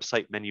 our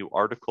website menu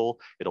article?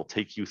 It'll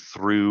take you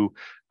through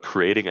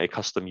creating a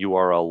custom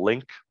URL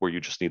link where you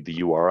just need the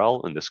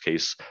URL, in this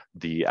case,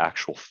 the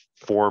actual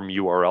form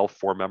URL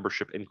for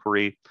membership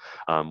inquiry.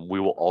 We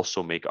will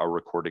also make our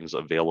recordings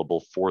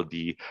available for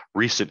the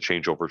recent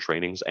changeover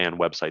trainings and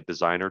website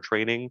designer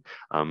training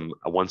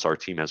once our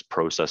team has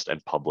processed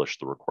and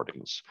published the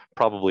recordings,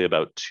 probably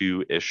about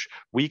 2-ish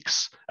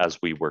weeks as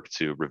we work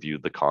to review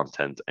the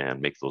content and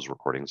make those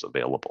recordings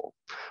available.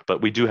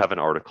 But we do have an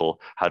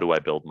article, How Do I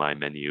Build My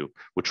Menu,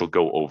 which will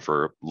go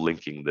over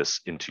linking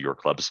this into your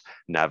club's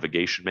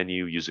navigation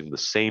menu using the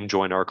same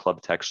Join Our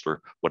Club text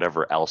or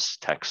whatever else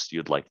text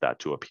you'd like that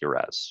to appear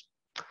as.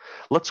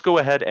 Let's go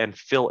ahead and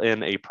fill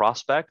in a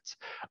prospect.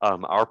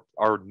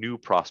 Our new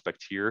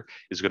prospect here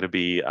is going to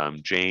be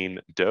Jane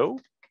Doe.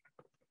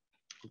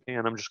 Okay,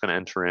 and I'm just going to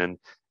enter in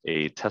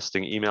a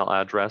testing email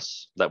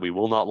address that we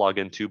will not log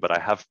into, but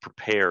I have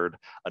prepared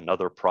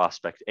another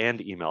prospect and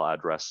email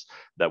address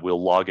that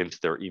will log into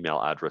their email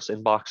address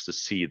inbox to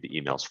see the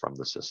emails from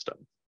the system.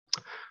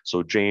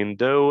 So Jane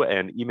Doe,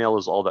 and email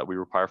is all that we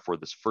require for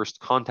this first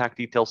contact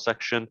details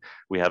section.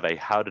 We have a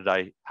how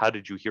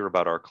did you hear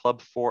about our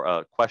club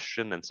for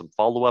question and some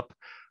follow-up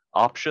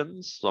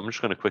options. So I'm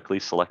just going to quickly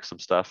select some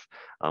stuff.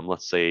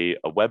 Let's say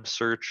a web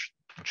search.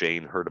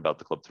 Jane heard about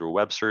the club through a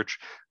web search.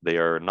 They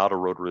are not a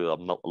Rotary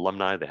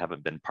alumni. They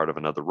haven't been part of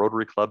another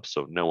Rotary club,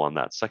 so no on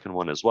that second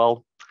one as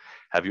well.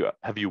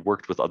 Have you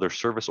worked with other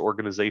service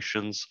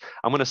organizations?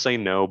 I'm going to say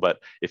no, but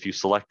if you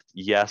select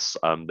yes,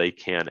 they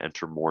can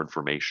enter more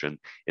information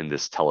in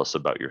this tell us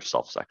about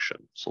yourself section.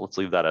 So let's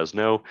leave that as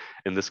no.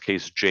 In this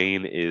case,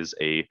 Jane is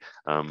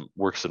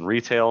works in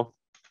retail,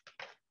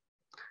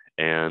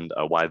 and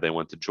why they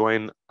want to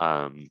join.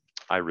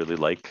 I really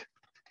like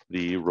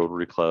the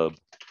Rotary Club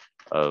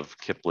of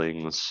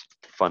Kipling's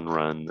Fun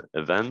Run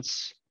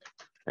events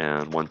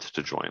and wanted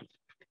to join.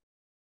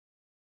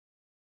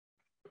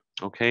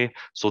 Okay,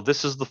 so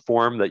this is the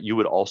form that you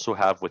would also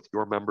have with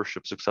your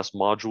membership success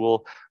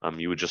module.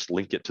 You would just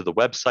link it to the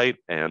website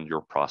and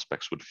your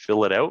prospects would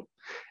fill it out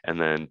and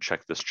then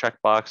check this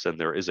checkbox, and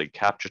there is a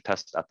CAPTCHA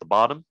test at the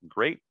bottom.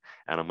 Great,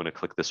 and I'm going to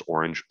click this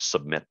orange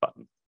submit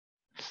button.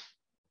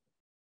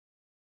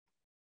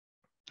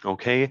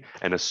 Okay,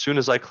 and as soon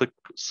as I click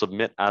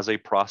submit as a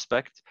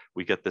prospect,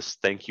 we get this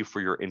thank you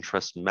for your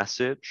interest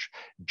message.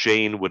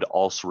 Jane would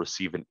also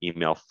receive an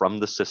email from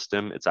the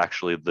system. It's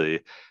actually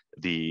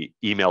the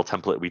email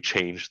template we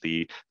changed,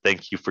 the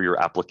thank you for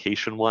your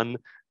application one,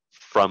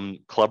 from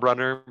Club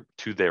Runner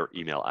to their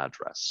email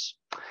address.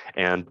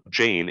 And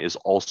Jane is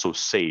also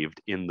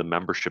saved in the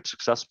membership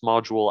success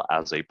module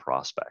as a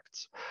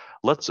prospect.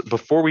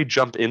 Before we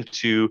jump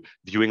into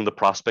viewing the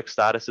prospect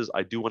statuses,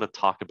 I do want to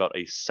talk about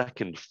a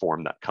second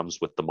form that comes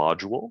with the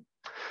module.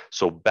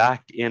 So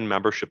back in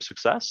membership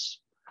success,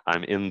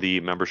 I'm in the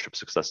membership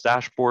success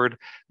dashboard.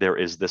 There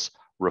is this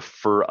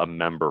refer a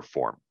member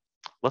form.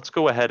 Let's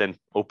go ahead and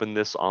open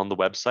this on the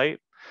website.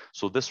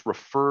 So this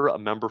refer a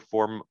member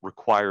form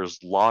requires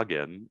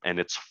login, and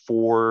it's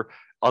for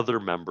other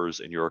members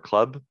in your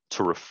club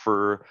to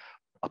refer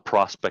a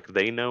prospect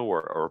they know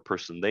or a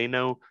person they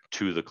know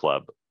to the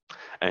club.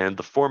 And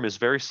the form is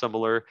very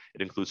similar.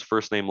 It includes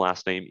first name,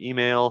 last name,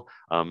 email,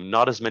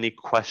 not as many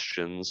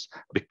questions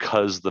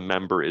because the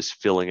member is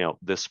filling out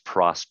this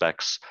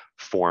prospect's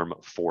form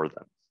for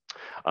them.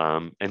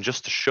 And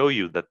just to show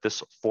you that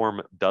this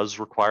form does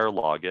require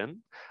login,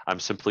 I'm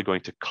simply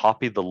going to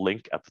copy the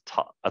link at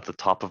the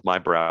top of my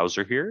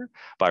browser here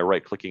by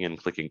right-clicking and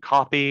clicking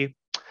copy.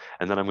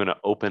 And then I'm going to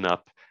open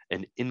up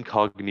an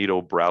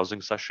incognito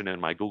browsing session in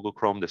my Google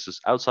Chrome. This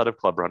is outside of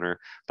Club Runner,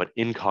 but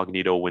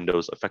incognito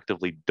windows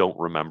effectively don't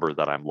remember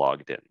that I'm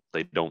logged in.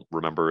 They don't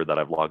remember that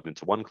I've logged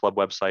into one club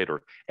website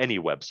or any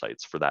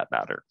websites for that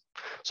matter.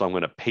 So I'm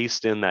going to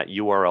paste in that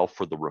URL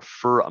for the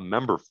refer a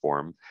member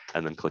form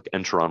and then click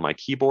enter on my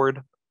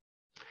keyboard.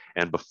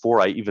 And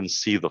before I even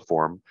see the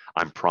form,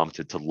 I'm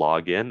prompted to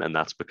log in, and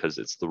that's because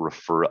it's the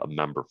refer a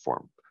member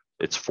form.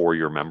 It's for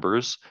your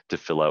members to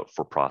fill out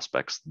for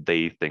prospects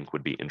they think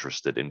would be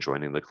interested in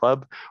joining the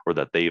club, or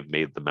that they've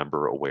made the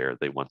member aware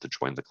they want to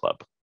join the club.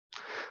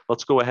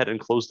 Let's go ahead and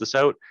close this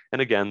out.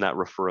 And again, that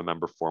refer a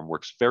member form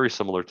works very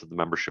similar to the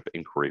membership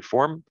inquiry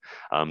form.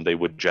 They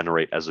would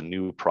generate as a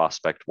new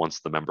prospect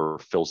once the member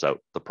fills out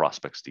the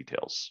prospect's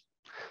details.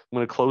 I'm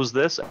going to close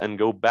this and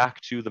go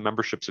back to the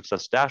membership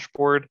success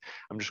dashboard.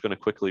 I'm just going to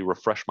quickly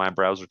refresh my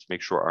browser to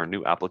make sure our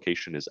new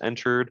application is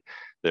entered.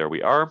 There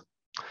we are.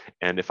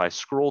 And if I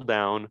scroll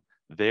down,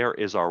 there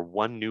is our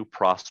one new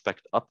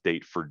prospect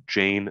update for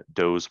Jane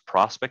Doe's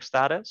prospect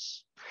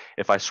status.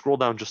 If I scroll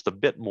down just a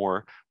bit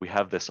more, we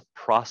have this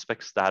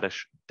prospect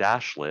status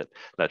dashlet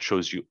that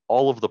shows you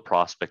all of the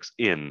prospects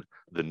in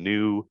the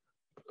new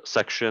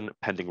section,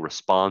 pending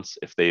response,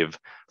 if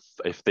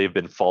they've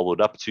been followed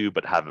up to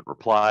but haven't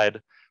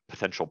replied,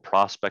 potential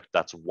prospect,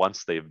 that's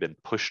once they've been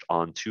pushed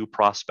on to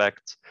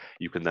prospect.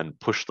 You can then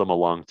push them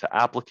along to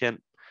applicant,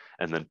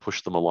 and then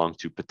push them along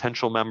to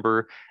potential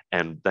member,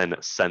 and then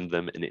send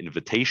them an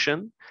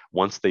invitation.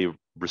 Once they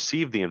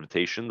receive the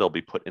invitation, they'll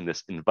be put in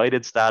this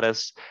invited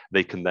status.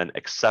 They can then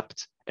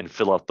accept and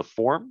fill out the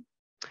form.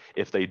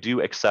 If they do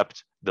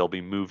accept, they'll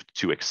be moved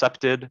to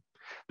accepted.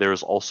 There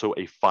is also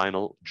a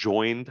final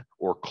joined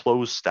or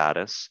closed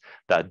status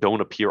that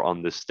don't appear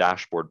on this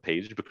dashboard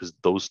page because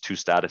those two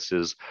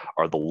statuses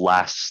are the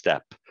last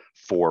step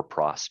for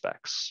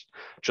prospects.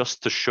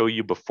 Just to show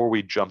you before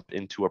we jump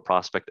into a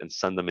prospect and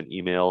send them an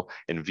email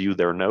and view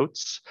their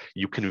notes,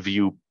 you can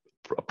view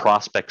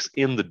prospects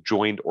in the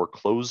joined or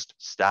closed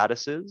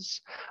statuses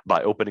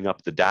by opening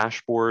up the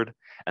dashboard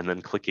and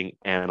then clicking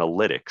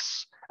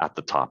analytics at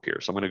the top here.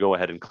 So I'm going to go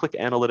ahead and click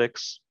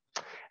analytics.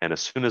 And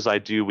as soon as I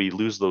do, we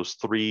lose those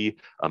three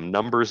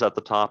numbers at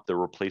the top. They're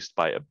replaced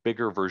by a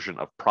bigger version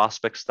of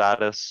prospect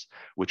status,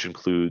 which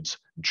includes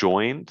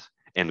joined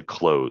and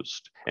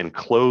closed. And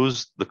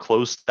the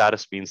closed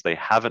status means they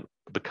haven't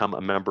become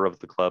a member of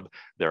the club.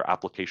 Their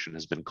application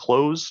has been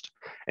closed,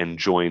 and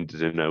joined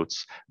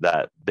denotes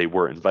that they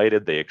were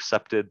invited, they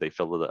accepted, they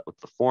filled out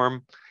the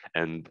form,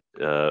 and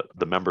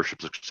the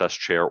membership success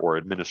chair or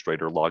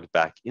administrator logged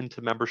back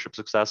into membership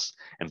success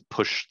and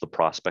pushed the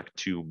prospect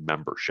to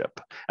membership.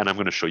 And I'm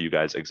going to show you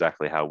guys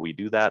exactly how we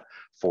do that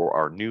for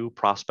our new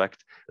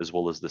prospect, as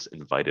well as this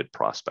invited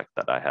prospect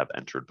that I have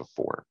entered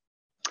before.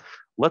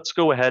 Let's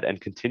go ahead and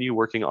continue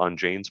working on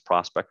Jane's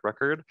prospect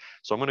record.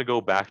 So I'm going to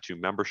go back to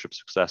membership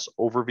success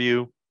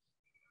overview.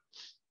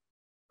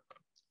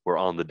 We're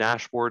on the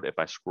dashboard. If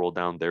I scroll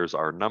down, there's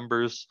our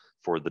numbers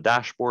for the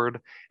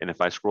dashboard. And if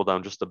I scroll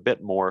down just a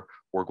bit more,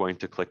 we're going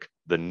to click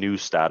the new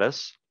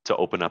status to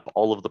open up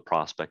all of the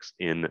prospects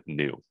in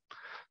new.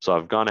 So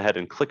I've gone ahead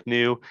and clicked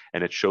new,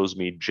 and it shows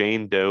me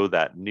Jane Doe,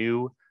 that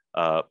new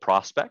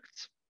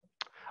prospect.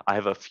 I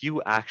have a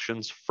few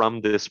actions from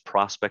this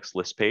prospects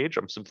list page.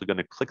 I'm simply going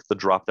to click the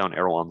drop-down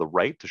arrow on the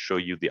right to show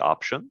you the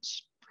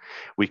options.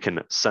 We can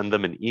send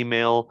them an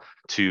email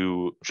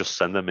to just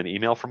send them an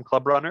email from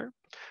Club Runner.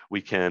 We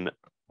can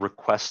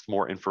request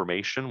more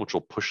information, which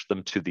will push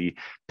them to the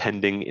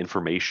pending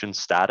information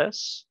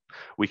status.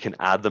 We can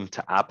add them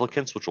to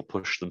applicants, which will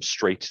push them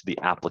straight to the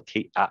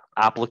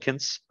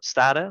applicants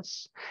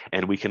status.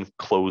 And we can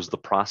close the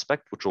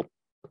prospect, which will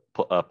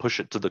push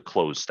it to the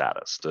close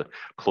status to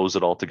close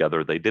it all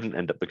together. They didn't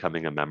end up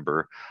becoming a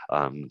member,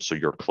 so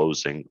you're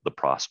closing the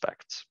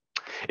prospect.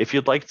 If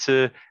you'd like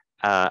to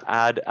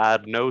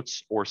add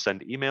notes or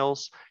send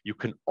emails, you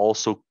can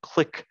also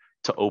click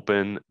to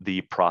open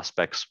the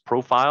prospect's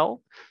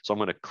profile. So I'm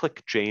going to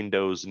click Jane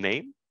Doe's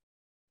name.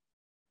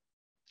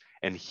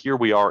 And here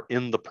we are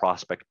in the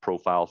prospect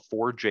profile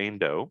for Jane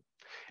Doe.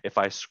 If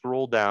I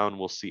scroll down,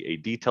 we'll see a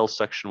details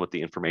section with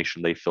the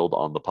information they filled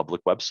on the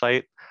public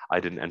website. I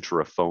didn't enter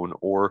a phone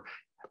or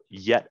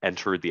yet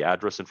enter the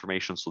address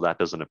information, so that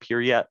doesn't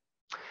appear yet.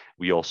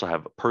 We also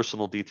have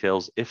personal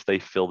details if they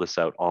fill this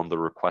out on the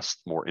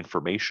request more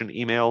information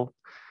email,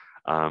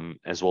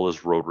 as well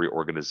as Rotary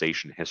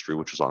organization history,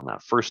 which is on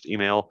that first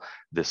email.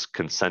 This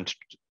consent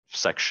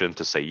section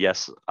to say,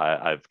 yes,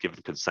 I've given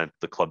consent,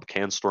 the club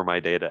can store my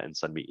data and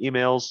send me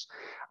emails,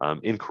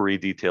 inquiry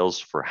details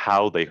for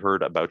how they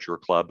heard about your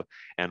club,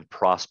 and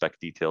prospect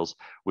details,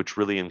 which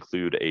really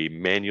include a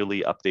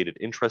manually updated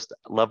interest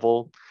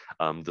level,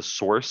 the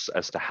source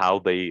as to how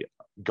they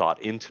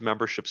got into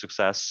membership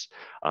success.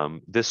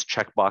 This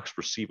checkbox,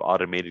 receive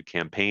automated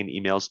campaign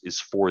emails, is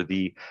for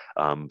the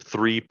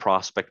 3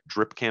 prospect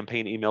drip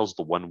campaign emails,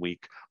 the 1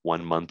 week,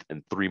 1 month,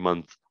 and 3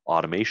 month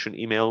automation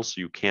emails.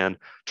 You can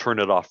turn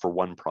it off for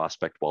one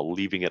prospect while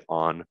leaving it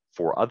on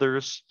for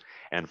others.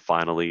 And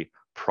finally,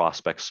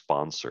 prospect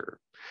sponsor.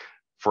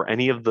 For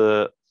any of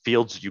the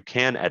fields you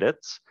can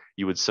edit,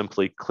 you would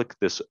simply click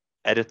this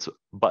edit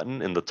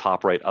button in the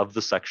top right of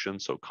the section.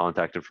 So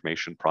contact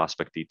information,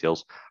 prospect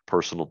details,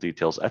 personal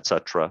details,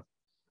 etc.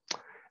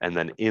 And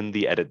then in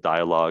the edit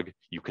dialog,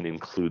 you can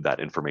include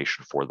that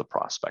information for the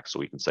prospect. So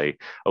we can say,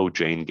 oh,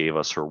 Jane gave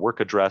us her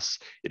work address.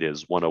 It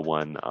is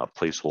 101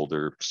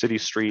 placeholder City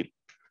Street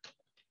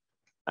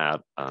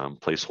at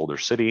placeholder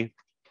city.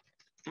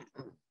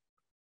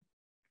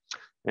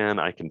 And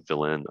I can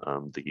fill in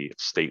the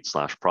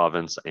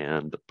state/province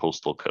and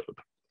postal code.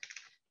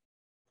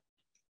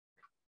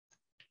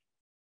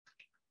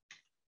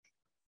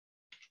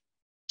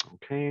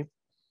 Okay.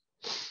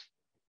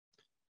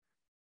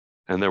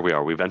 And there we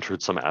are. We've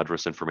entered some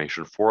address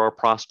information for our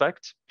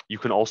prospect. You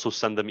can also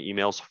send them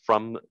emails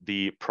from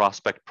the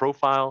prospect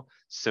profile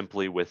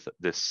simply with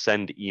this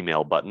send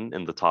email button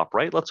in the top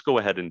right. Let's go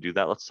ahead and do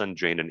that. Let's send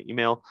Jane an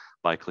email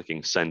by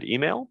clicking send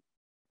email.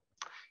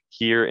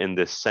 Here in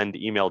this send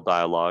email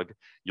dialog,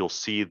 you'll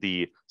see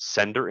the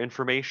sender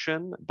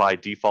information. By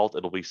default,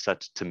 it'll be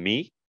set to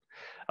me,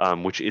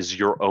 which is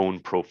your own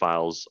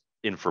profile's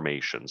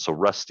information. So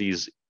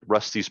Rusty's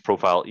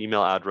profile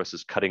email address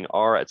is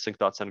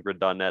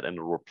cuttingr@sync.sendgrid.net, and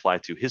it'll reply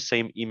to his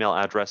same email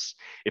address.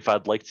 If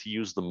I'd like to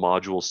use the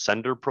module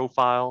sender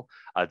profile,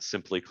 I'd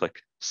simply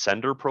click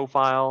sender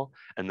profile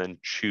and then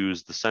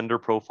choose the sender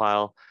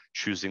profile,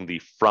 choosing the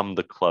from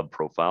the club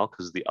profile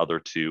because the other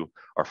two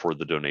are for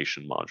the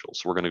donation module.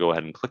 So we're going to go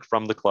ahead and click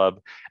from the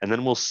club, and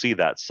then we'll see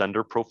that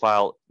sender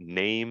profile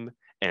name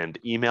and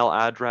email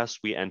address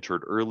we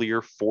entered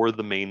earlier for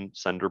the main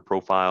sender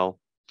profile.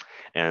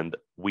 And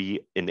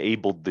we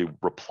enabled the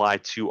reply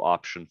to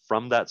option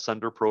from that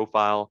sender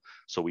profile.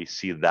 So we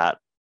see that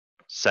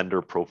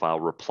sender profile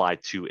reply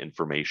to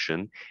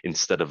information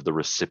instead of the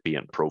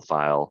recipient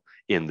profile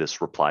in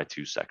this reply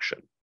to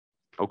section.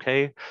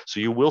 Okay, so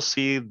you will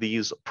see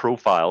these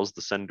profiles,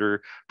 the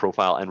sender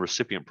profile and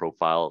recipient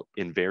profile,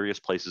 in various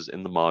places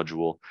in the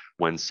module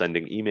when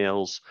sending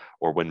emails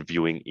or when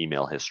viewing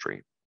email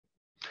history.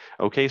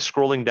 Okay,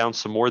 scrolling down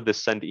some more,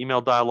 this send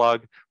email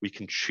dialog, we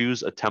can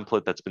choose a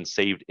template that's been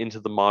saved into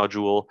the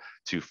module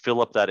to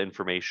fill up that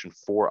information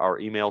for our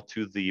email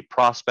to the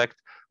prospect.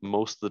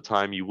 Most of the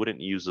time, you wouldn't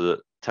use a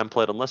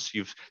template unless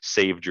you've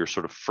saved your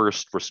sort of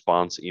first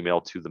response email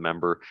to the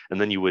member,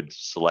 and then you would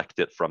select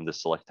it from the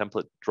select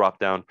template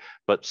dropdown.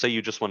 But say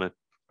you just want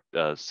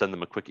to send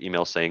them a quick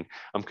email saying,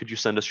 could you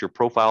send us your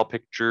profile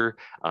picture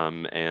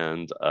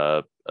and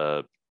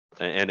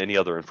any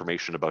other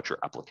information about your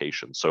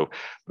application. So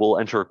we'll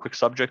enter a quick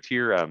subject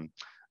here,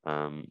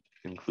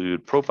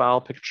 include profile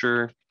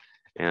picture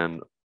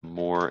and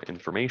more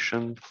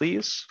information,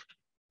 please.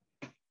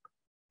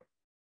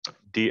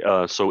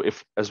 So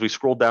as we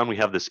scroll down, we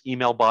have this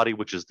email body,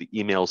 which is the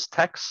email's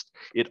text.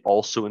 It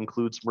also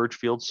includes merge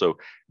fields. So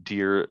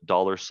dear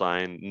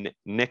 $Nick_name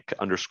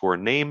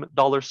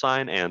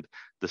 $, and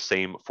the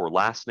same for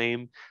last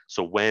name.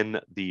 So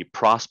when the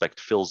prospect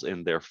fills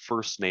in their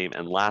first name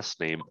and last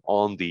name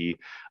on the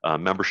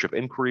membership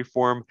inquiry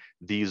form,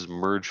 these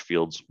merge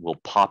fields will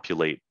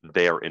populate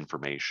their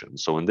information.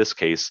 So in this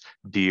case,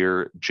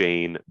 dear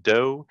Jane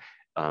Doe,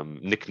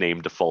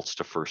 nickname defaults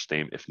to first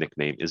name if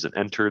nickname isn't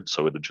entered,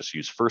 so it'll just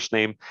use first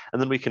name, and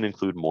then we can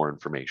include more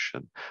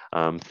information.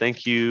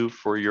 Thank you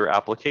for your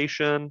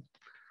application.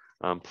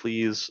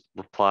 Please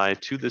reply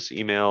to this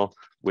email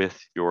with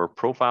your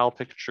profile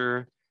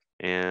picture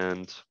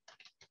and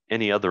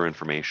any other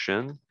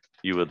information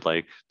you would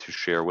like to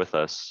share with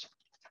us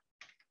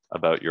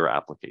about your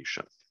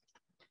application.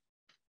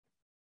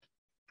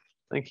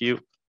 Thank you.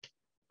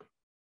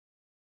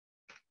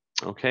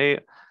 Okay.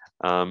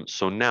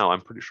 So now I'm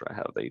pretty sure I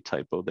have a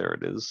typo. There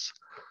it is.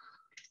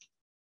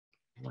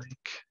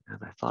 And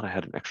I thought I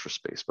had an extra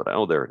space, but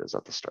oh, there it is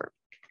at the start.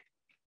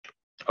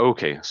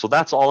 Okay, so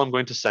that's all I'm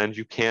going to send.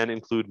 You can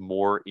include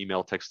more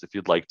email text if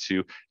you'd like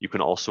to. You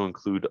can also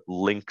include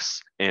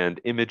links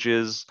and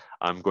images.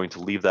 I'm going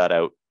to leave that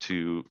out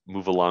to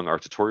move along our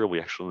tutorial. We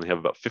actually only have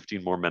about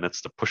 15 more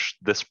minutes to push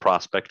this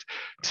prospect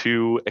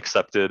to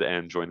accepted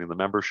and joining the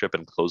membership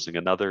and closing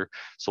another.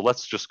 So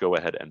let's just go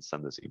ahead and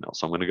send this email.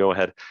 So I'm going to go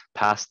ahead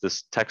past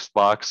this text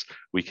box.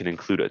 We can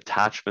include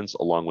attachments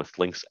along with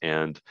links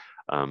and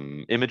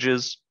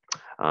images.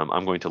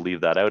 I'm going to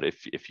leave that out.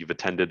 If you've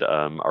attended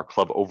our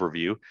club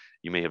overview,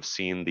 you may have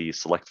seen the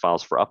select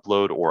files for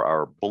upload or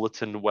our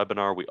bulletin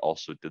webinar. We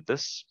also did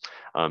this.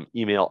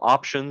 Email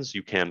options,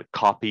 you can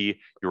copy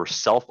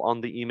yourself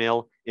on the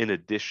email in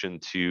addition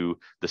to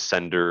the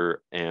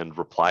sender and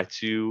reply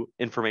to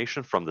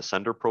information from the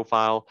sender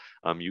profile.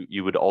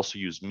 You would also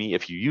use me.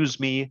 If you use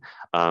me,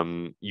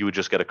 you would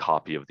just get a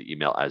copy of the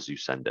email as you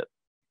send it.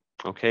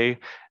 Okay,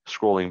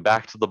 scrolling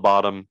back to the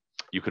bottom,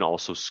 you can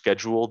also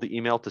schedule the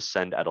email to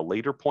send at a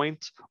later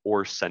point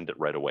or send it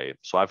right away.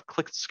 So I've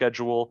clicked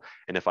schedule,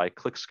 and if I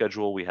click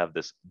schedule, we have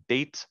this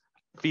date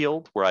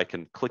field where I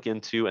can click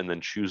into and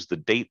then choose the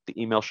date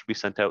the email should be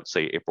sent out,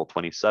 say April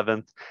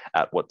 27th,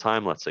 at what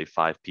time, let's say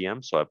 5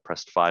 p.m. So I've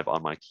pressed 5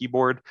 on my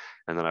keyboard,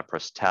 and then I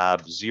press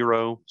tab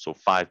 0, so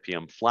 5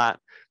 p.m. flat,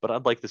 but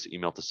I'd like this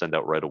email to send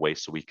out right away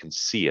so we can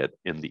see it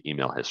in the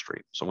email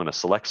history. So I'm going to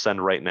select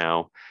send right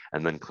now,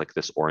 and then click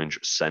this orange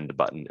send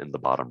button in the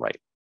bottom right.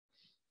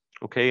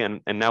 Okay,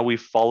 and now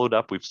we've followed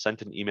up, we've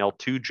sent an email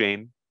to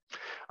Jane.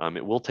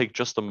 It will take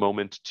just a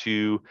moment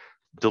to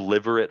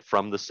deliver it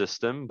from the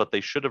system, but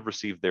they should have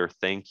received their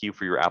thank you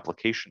for your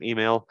application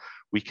email.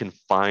 We can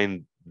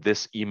find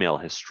this email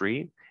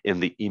history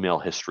in the email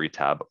history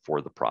tab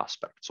for the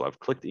prospect. So I've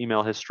clicked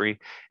email history,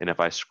 and if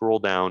I scroll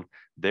down,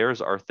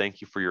 there's our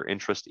thank you for your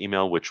interest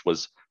email, which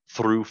was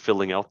through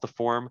filling out the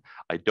form.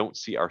 I don't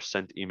see our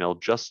sent email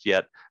just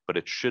yet, but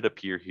it should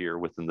appear here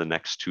within the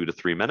next 2 to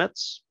 3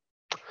 minutes.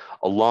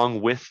 Along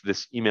with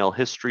this email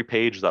history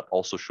page that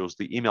also shows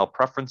the email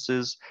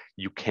preferences,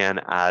 you can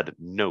add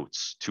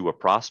notes to a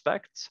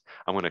prospect.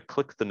 I'm going to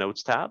click the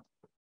notes tab.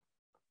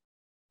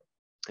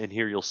 And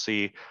here you'll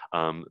see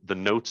the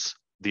notes,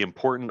 the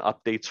important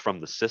updates from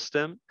the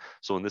system.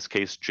 So in this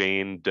case,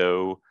 Jane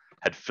Doe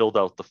had filled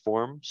out the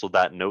form, so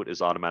that note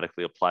is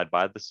automatically applied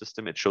by the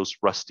system. It shows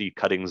Rusty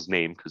Cutting's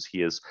name because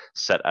he is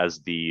set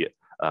as the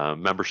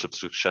membership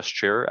success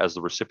chair as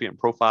the recipient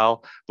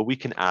profile, but we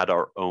can add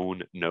our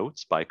own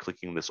notes by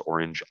clicking this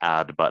orange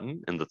add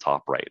button in the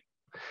top right.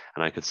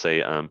 And I could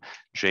say,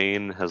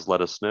 Jane has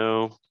let us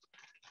know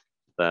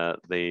that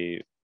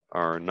they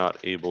are not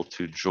able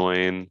to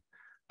join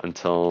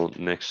until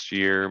next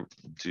year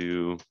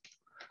due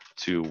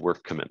to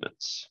work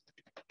commitments.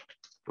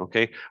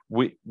 Okay,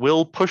 we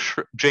will push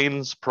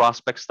Jane's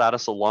prospect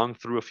status along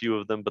through a few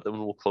of them, but then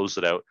we'll close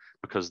it out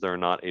because they're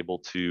not able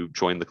to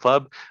join the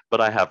club.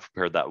 But I have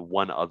prepared that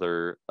one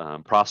other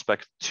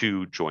prospect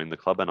to join the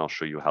club, and I'll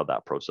show you how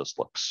that process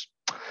looks.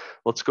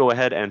 Let's go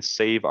ahead and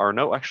save our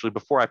note. Actually,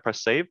 before I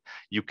press save,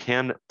 you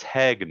can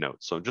tag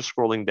notes. So just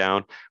scrolling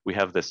down, we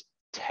have this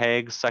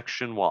tag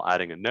section while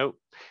adding a note.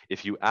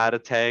 If you add a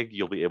tag,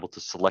 you'll be able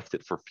to select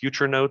it for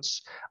future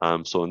notes.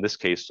 So in this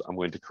case, I'm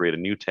going to create a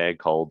new tag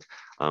called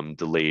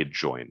delayed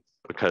join,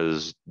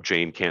 because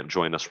Jane can't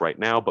join us right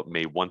now, but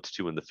may want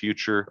to in the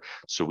future.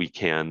 So we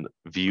can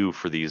view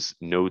for these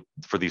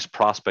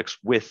prospects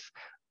with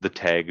the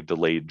tag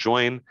delayed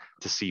join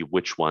to see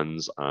which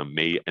ones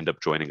may end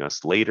up joining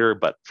us later,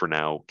 but for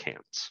now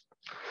can't.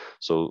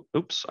 So,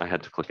 oops, I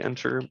had to click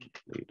enter,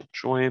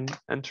 join,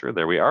 enter,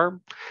 there we are.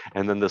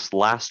 And then this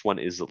last one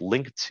is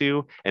linked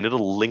to, and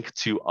it'll link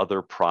to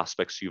other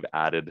prospects you've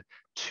added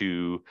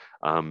to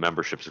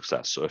membership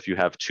success. So if you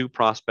have 2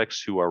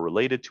 prospects who are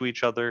related to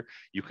each other,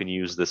 you can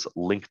use this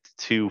linked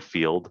to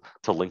field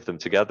to link them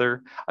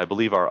together. I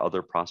believe our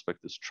other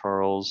prospect is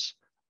Charles.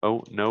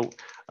 Oh, no.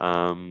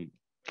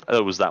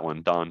 It was that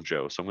one, Don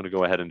Joe. So I'm going to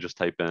go ahead and just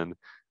type in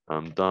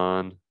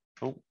Don,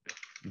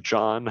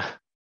 John.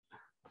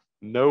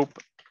 Nope,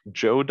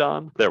 Joe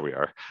Don. There we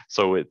are.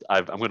 So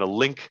I'm going to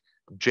link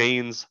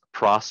Jane's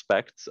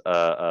prospect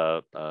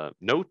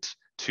note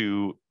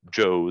to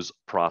Joe's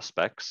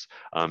prospects.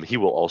 He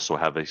will also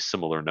have a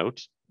similar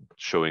note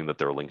showing that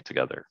they're linked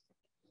together.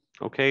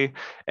 Okay,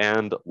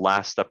 and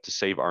last step to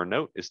save our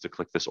note is to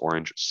click this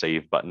orange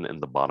save button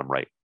in the bottom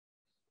right.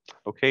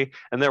 Okay,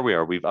 and there we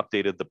are. We've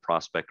updated the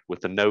prospect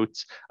with the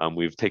notes.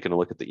 We've taken a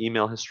look at the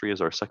email history.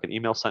 Is our second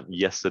email sent?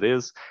 Yes, it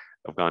is.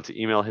 I've gone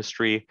to email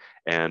history,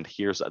 and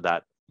here's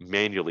that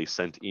manually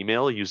sent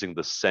email using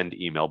the send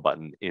email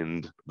button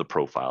in the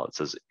profile. It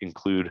says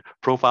include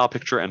profile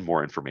picture and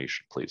more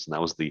information, please. And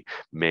that was the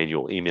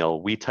manual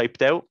email we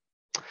typed out.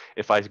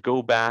 If I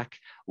go back,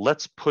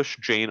 let's push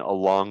Jane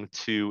along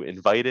to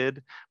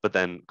invited, but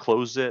then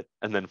close it.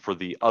 And then for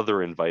the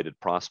other invited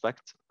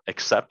prospect,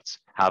 accept,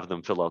 have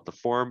them fill out the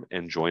form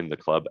and join the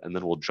club, and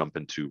then we'll jump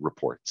into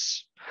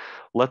reports.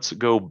 Let's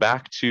go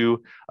back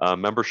to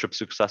membership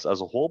success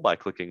as a whole by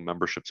clicking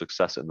membership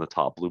success in the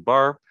top blue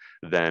bar,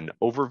 then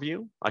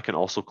overview. I can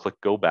also click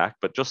go back,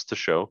 but just to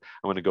show,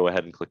 I'm going to go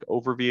ahead and click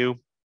overview.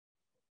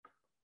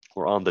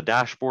 We're on the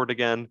dashboard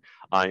again.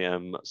 I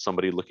am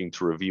somebody looking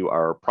to review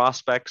our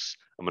prospects.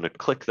 I'm going to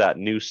click that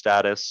new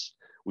status.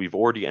 We've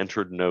already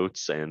entered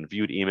notes and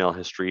viewed email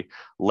history.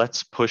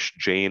 Let's push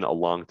Jane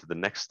along to the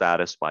next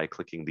status by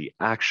clicking the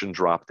action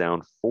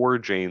dropdown for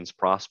Jane's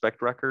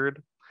prospect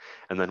record.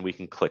 And then we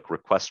can click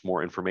request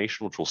more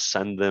information, which will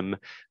send them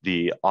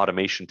the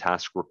automation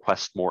task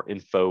request more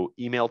info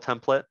email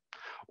template,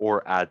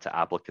 or add to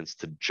applicants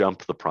to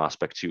jump the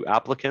prospect to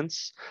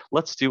applicants.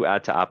 Let's do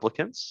add to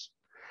applicants.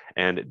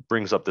 And it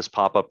brings up this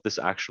pop-up. This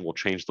action will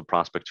change the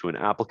prospect to an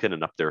applicant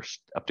and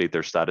update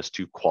their status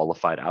to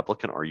qualified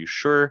applicant. Are you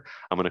sure?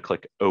 I'm going to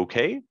click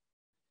OK.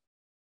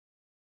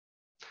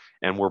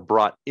 And we're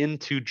brought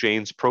into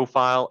Jane's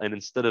profile. And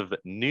instead of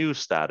new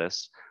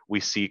status,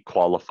 we see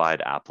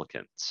qualified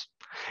applicants.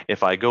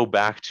 If I go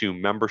back to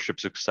membership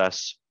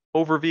success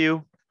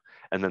overview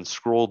and then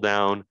scroll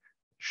down,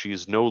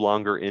 She's no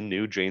longer in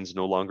new. Jane's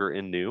no longer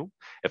in new.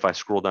 If I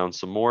scroll down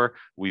some more,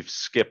 we've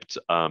skipped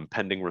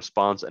pending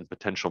response and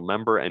potential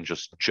member and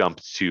just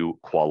jumped to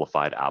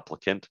qualified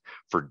applicant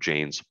for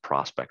Jane's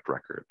prospect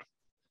record.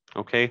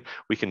 Okay,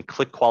 we can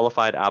click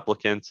qualified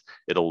applicants.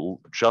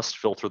 It'll just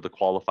filter the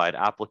qualified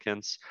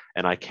applicants,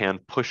 and I can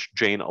push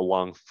Jane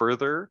along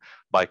further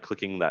by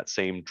clicking that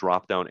same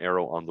drop-down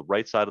arrow on the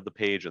right side of the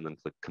page and then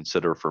click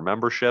consider for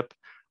membership.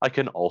 I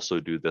can also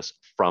do this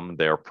from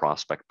their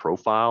prospect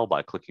profile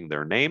by clicking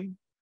their name.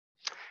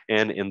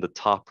 And in the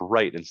top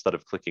right, instead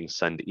of clicking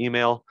send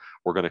email,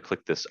 we're going to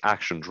click this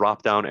action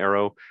drop-down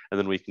arrow, and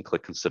then we can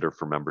click consider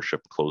for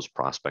membership, close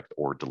prospect,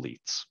 or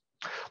deletes.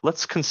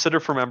 Let's consider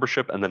for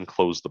membership and then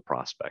close the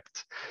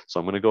prospect. So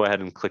I'm going to go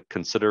ahead and click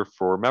consider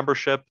for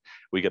membership.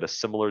 We get a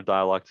similar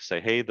dialog to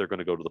say, hey, they're going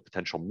to go to the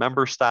potential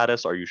member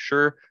status. Are you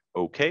sure?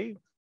 Okay.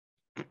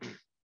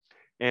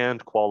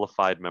 And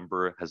qualified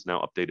member has now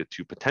updated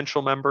to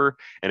potential member.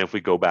 And if we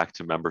go back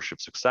to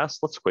membership success,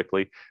 let's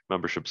quickly,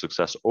 membership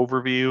success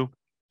overview,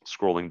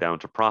 scrolling down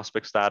to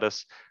prospect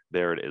status,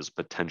 there it is,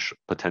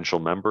 potential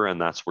member, and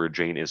that's where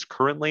Jane is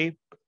currently.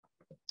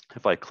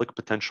 If I click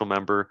potential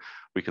member,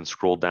 we can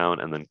scroll down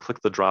and then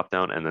click the drop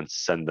down and then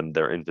send them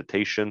their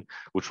invitation,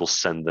 which will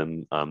send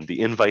them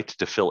the invite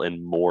to fill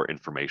in more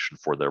information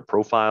for their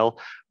profile.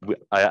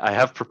 I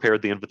have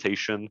prepared the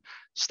invitation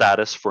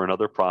status for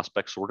another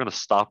prospect, so we're going to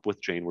stop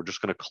with Jane. We're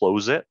just going to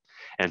close it.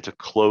 And to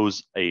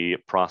close a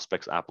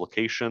prospect's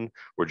application,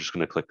 we're just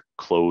going to click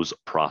close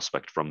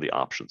prospect from the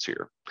options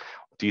here.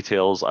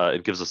 Details,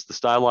 it gives us this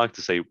dialog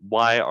to say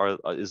why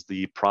is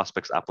the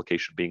prospect's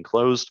application being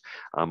closed.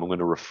 I'm going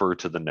to refer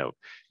to the note.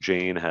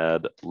 Jane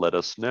had let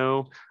us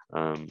know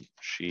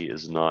she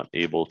is not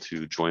able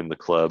to join the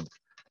club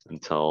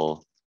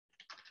until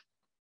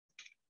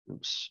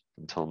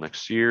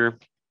next year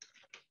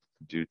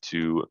due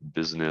to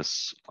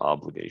business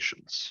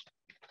obligations.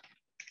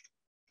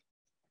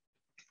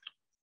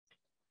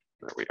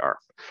 There we are.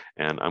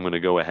 And I'm going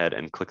to go ahead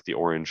and click the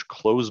orange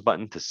close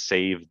button to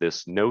save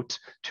this note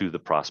to the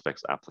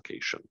prospect's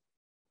application.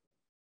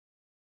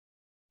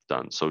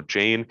 Done. So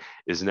Jane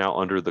is now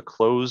under the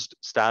closed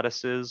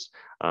statuses.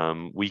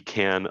 We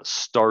can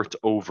start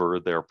over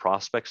their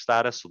prospect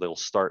status, so they'll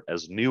start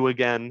as new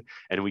again,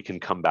 and we can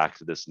come back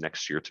to this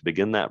next year to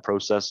begin that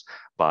process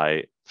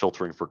by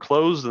filtering for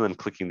closed and then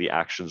clicking the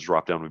actions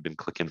drop down we've been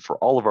clicking for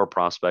all of our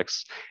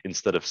prospects.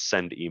 Instead of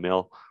send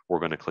email, we're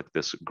going to click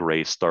this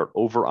gray start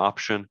over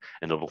option,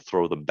 and it'll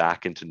throw them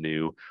back into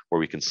new, where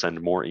we can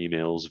send more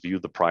emails, view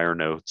the prior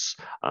notes,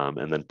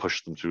 and then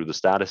push them through the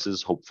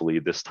statuses. Hopefully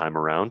this time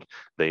around,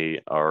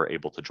 they are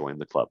able to join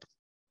the club.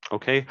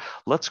 Okay,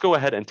 let's go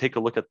ahead and take a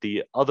look at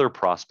the other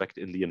prospect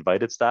in the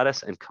invited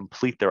status and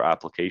complete their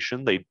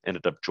application. They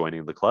ended up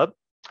joining the club.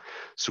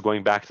 So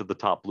going back to the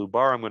top blue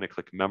bar, I'm going to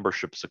click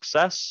membership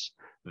success,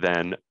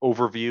 then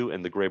overview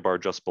in the gray bar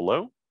just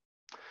below.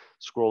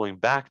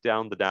 Scrolling back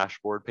down the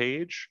dashboard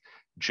page,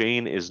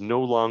 Jane is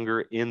no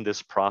longer in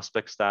this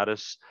prospect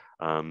status.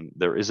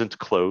 There isn't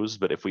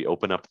closed, but if we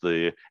open up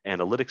the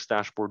analytics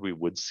dashboard, we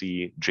would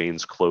see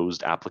Jane's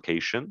closed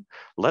application.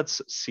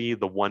 Let's see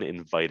the one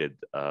invited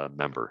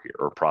member here,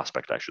 or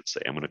prospect, I should say.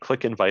 I'm going to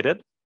click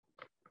invited.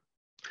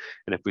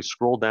 And if we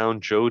scroll down,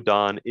 Joe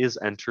Don is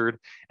entered,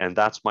 and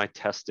that's my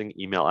testing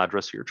email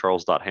address here,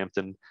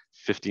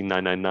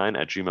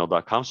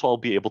 charles.hampton15999@gmail.com. So I'll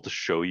be able to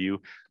show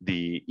you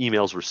the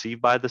emails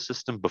received by the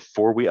system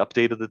before we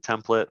updated the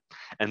template,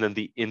 and then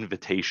the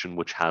invitation,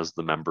 which has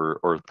the member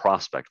or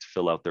prospect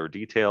fill out their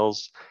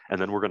details.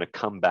 And then we're going to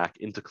come back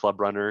into Club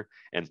Runner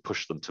and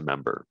push them to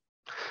member.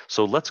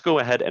 So let's go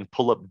ahead and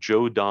pull up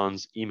Joe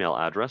Don's email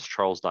address,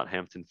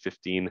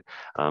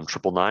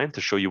 charles.hampton15999,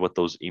 to show you what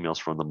those emails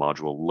from the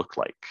module look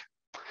like.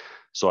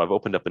 So I've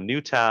opened up a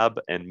new tab,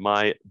 and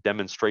my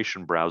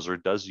demonstration browser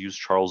does use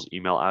Charles'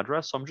 email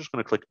address. So I'm just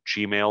going to click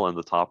Gmail on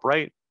the top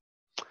right.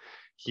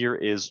 Here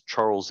is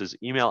Charles's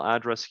email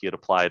address. He had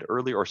applied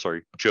earlier, or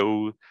sorry,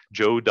 Joe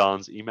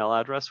Don's email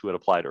address, who had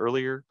applied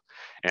earlier.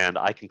 And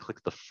I can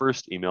click the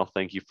first email,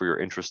 thank you for your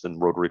interest in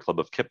Rotary Club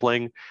of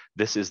Kipling.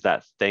 This is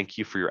that thank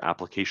you for your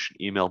application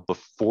email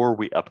before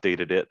we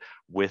updated it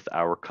with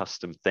our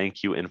custom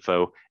thank you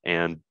info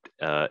and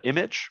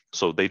image.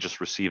 So they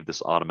just received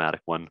this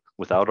automatic one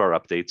without our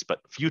updates,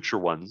 but future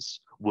ones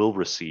will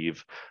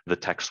receive the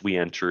text we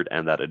entered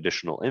and that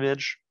additional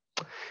image.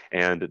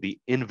 And the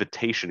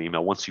invitation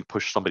email, once you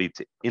push somebody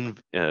to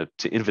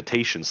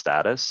invitation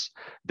status,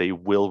 they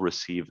will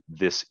receive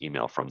this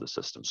email from the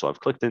system. So I've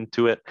clicked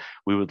into it.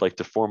 We would like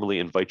to formally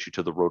invite you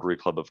to the Rotary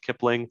Club of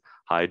Kipling.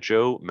 Hi,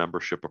 Joe,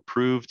 membership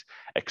approved,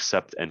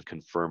 accept and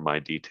confirm my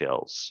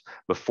details.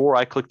 Before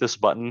I click this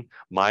button,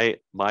 my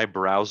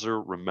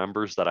browser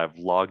remembers that I've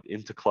logged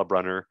into Club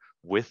Runner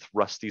with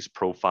Rusty's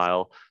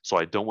profile, so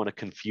I don't want to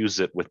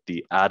confuse it with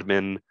the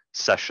admin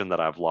session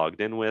that I've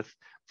logged in with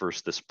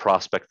versus this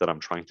prospect that I'm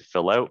trying to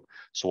fill out.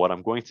 So what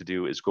I'm going to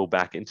do is go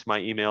back into my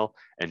email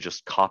and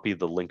just copy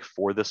the link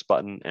for this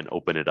button and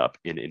open it up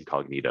in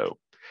incognito.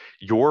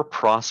 Your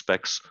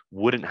prospects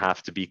wouldn't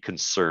have to be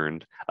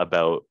concerned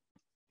about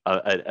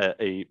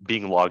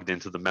being logged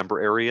into the member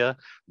area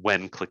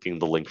when clicking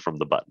the link from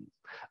the button.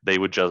 They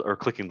would just, or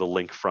clicking the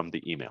link from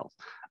the email.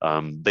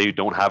 They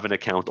don't have an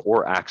account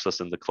or access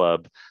in the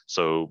club,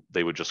 so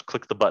they would just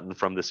click the button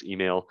from this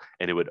email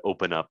and it would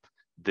open up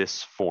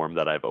this form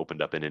that I've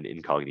opened up in an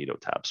incognito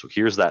tab. So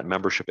here's that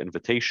membership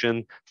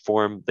invitation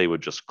form. They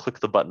would just click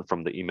the button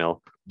from the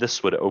email.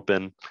 This would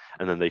open,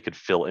 and then they could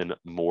fill in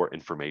more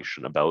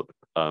information about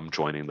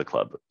joining the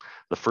club.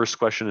 The first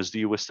question is, do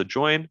you wish to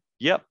join?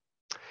 Yep.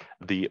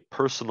 The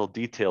personal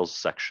details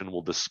section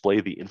will display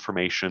the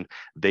information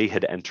they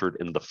had entered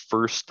in the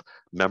first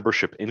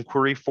membership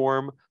inquiry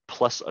form,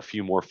 plus a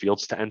few more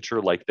fields to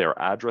enter, like their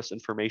address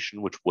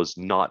information, which was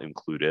not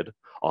included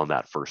on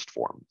that first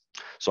form.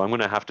 So I'm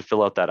going to have to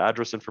fill out that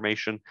address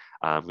information.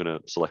 I'm going to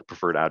select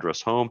preferred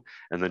address home,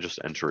 and then just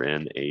enter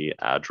in a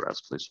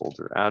address,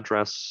 placeholder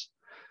address,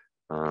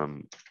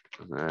 and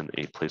then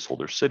a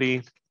placeholder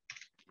city,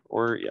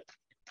 or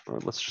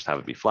let's just have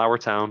it be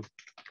Flowertown.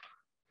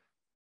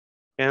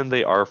 And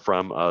they are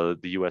from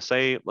the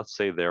USA. Let's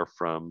say they're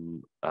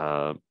from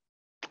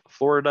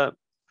Florida.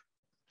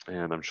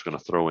 And I'm just going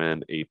to throw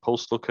in a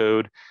postal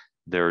code.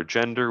 Their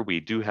gender, we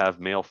do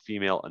have male,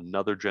 female,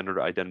 another gender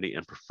identity,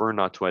 and prefer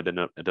not to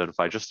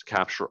identify, just to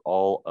capture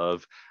all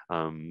of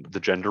the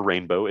gender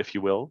rainbow, if you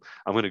will.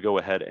 I'm going to go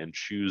ahead and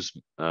choose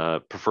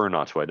prefer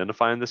not to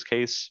identify in this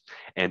case.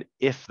 And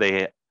if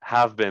they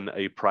have been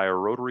a prior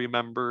Rotary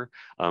member,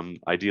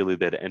 ideally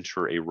they'd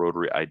enter a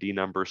Rotary ID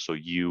number so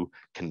you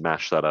can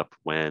match that up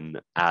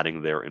when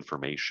adding their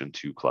information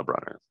to Club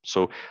Runner.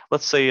 So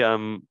let's say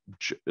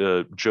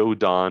Joe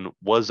Don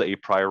was a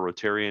prior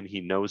Rotarian.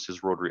 He knows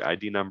his Rotary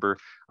ID number.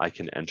 I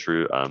can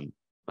enter,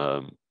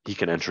 he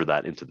can enter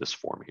that into this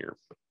form here.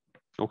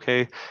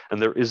 Okay,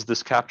 and there is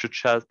this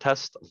CAPTCHA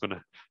test. I'm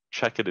gonna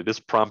check it. It is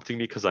prompting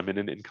me because I'm in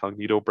an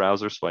incognito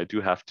browser, so I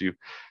do have to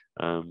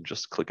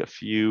just click a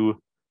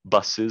few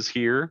buses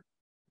here.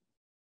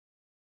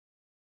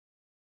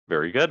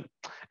 Very good.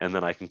 And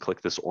then I can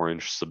click this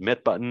orange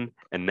submit button.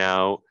 And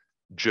now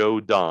Joe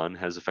Don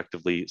has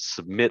effectively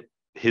submit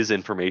his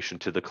information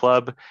to the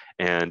club,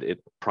 and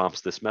it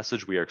prompts this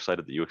message. We are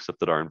excited that you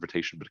accepted our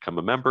invitation to become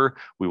a member.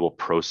 We will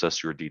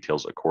process your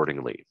details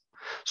accordingly.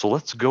 So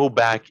let's go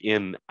back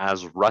in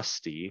as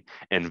Rusty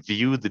and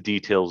view the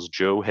details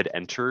Joe had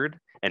entered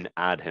and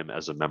add him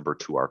as a member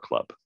to our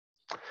club.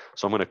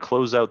 So I'm going to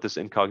close out this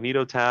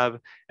incognito tab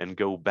and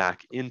go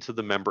back into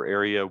the member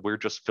area. We're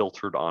just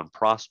filtered on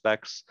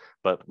prospects,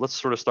 but let's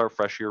sort of start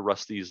fresh here.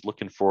 Rusty's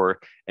looking for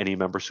any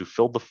members who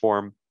filled the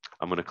form.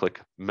 I'm going to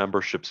click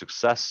membership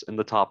success in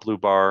the top blue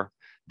bar,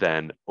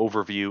 then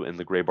overview in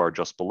the gray bar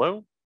just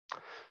below.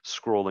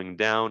 Scrolling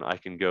down, I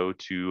can go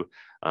to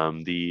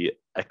the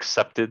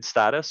accepted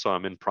status. So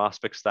I'm in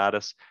prospect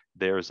status.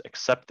 There's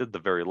accepted, the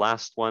very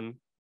last one.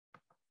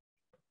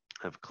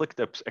 I've clicked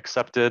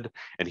accepted,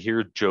 and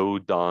here Joe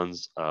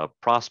Don's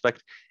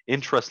prospect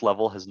interest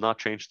level has not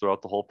changed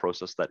throughout the whole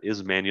process. That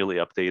is manually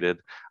updated.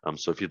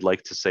 So if you'd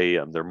like to say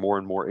they're more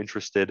and more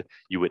interested,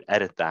 you would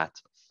edit that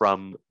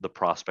from the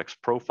prospect's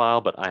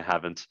profile, but I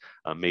haven't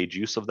made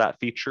use of that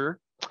feature.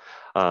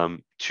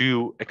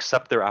 To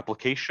accept their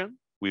application,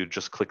 we would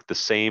just click the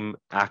same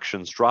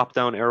actions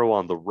drop-down arrow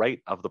on the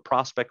right of the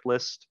prospect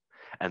list,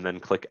 and then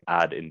click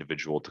add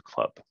individual to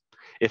club.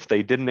 If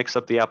they didn't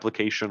accept the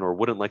application or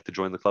wouldn't like to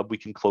join the club, we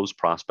can close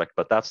prospect,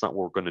 but that's not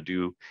what we're going to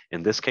do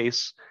in this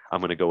case.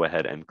 I'm going to go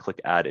ahead and click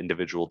add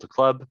individual to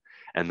club,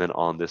 and then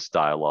on this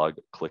dialog,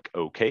 click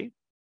OK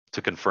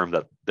to confirm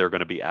that they're going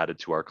to be added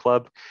to our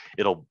club.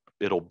 It'll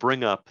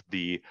bring up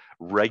the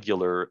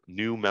regular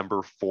new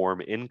member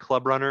form in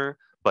Club Runner,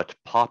 but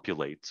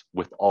populate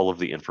with all of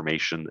the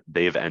information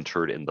they've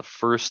entered in the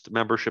first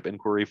membership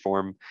inquiry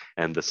form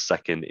and the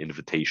second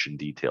invitation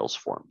details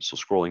form. So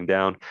scrolling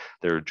down,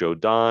 there's Joe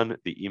Don,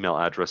 the email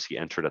address he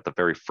entered at the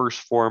very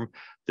first form,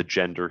 the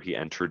gender he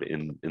entered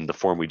in the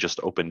form we just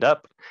opened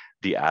up,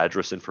 the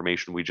address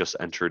information we just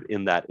entered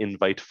in that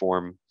invite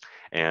form,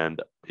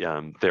 and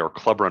their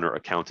Club Runner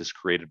account is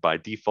created by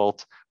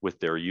default with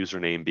their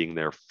username being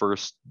their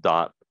first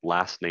dot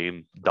last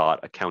name dot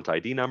account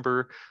ID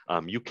number.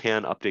 You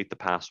can update the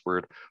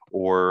password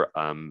or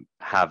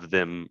have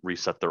them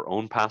reset their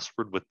own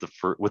password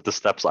with the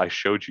steps I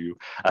showed you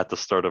at the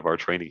start of our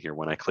training here.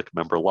 When I click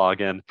member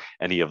login,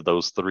 any of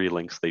those 3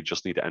 links, they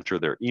just need to enter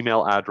their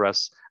email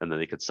address and then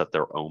they could set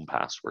their own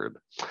password.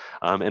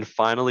 And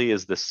finally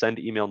is the send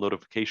email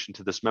notification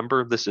to this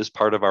member. This is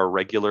part of our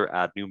regular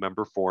add new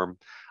member form.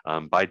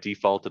 By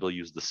default, it'll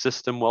use the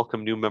system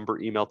welcome new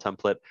member email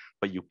template,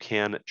 but you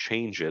can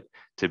change it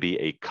to be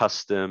a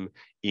custom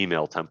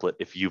email template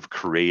if you've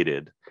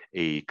created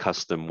a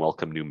custom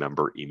welcome new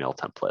member email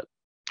template.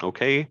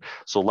 Okay,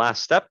 so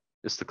last step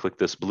is to click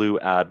this blue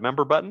add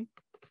member button.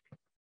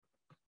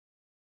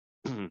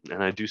 And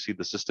I do see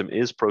the system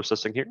is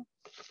processing here.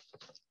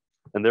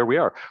 And there we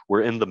are.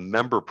 We're in the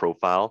member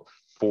profile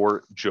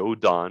for Joe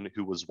Don,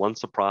 who was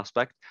once a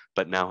prospect,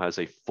 but now has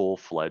a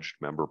full-fledged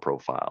member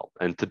profile.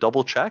 And to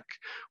double check,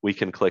 we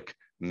can click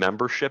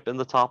membership in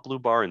the top blue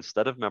bar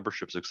instead of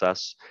membership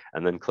success,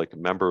 and then click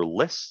member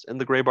list in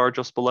the gray bar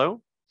just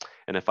below.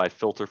 And if I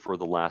filter for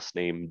the last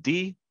name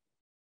D,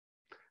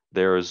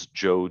 there's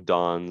Joe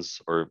Don's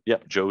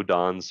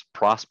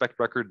prospect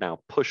record now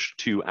pushed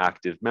to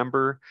active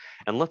member.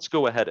 And let's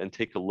go ahead and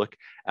take a look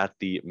at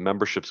the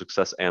membership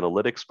success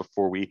analytics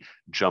before we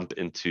jump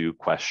into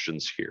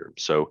questions here.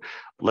 So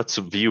let's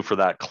view for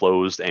that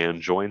closed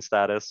and join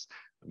status,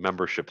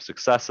 membership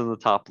success in the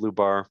top blue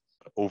bar,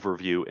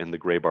 overview in the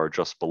gray bar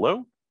just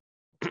below.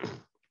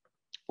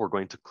 We're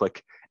going to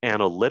click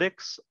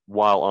analytics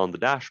while on the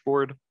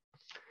dashboard.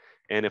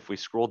 And if we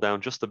scroll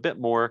down just a bit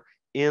more,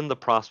 in the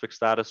prospect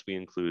status, we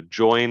include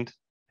joined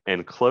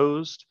and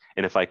closed.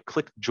 And if I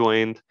click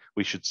joined,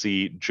 we should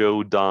see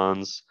Joe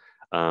Don's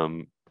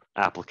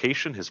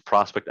application, his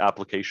prospect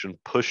application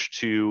pushed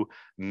to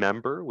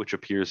member, which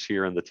appears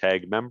here in the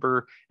tag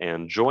member,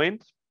 and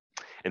joined.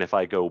 And if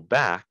I go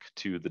back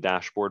to the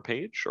dashboard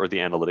page or the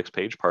analytics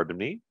page, pardon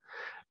me,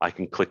 I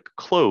can click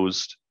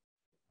closed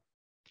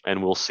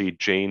and we'll see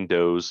Jane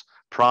Doe's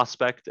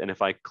prospect. And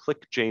if I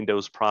click Jane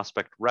Doe's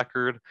prospect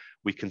record,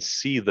 we can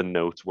see the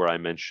notes where I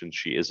mentioned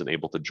she isn't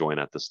able to join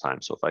at this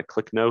time. So if I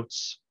click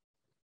notes,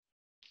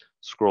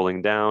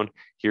 scrolling down,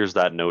 here's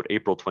that note,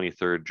 April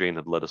 23rd, Jane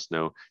had let us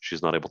know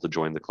she's not able to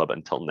join the club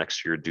until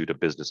next year due to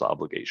business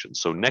obligations.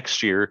 So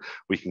next year,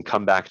 we can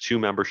come back to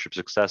membership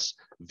success,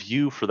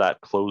 view for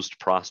that closed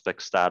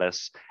prospect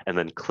status, and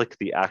then click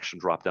the action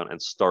dropdown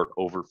and start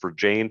over for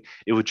Jane.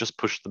 It would just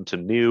push them to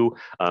new.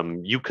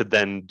 You could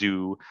then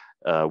do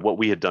what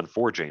we had done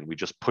for Jane. We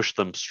just push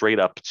them straight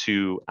up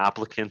to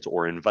applicant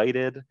or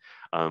invited,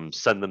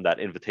 send them that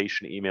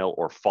invitation email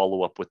or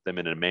follow up with them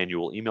in a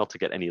manual email to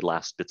get any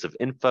last bits of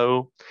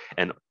info.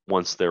 And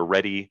once they're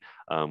ready,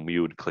 we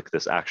would click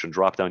this action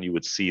dropdown. You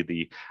would see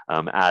the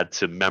add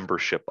to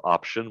membership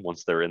option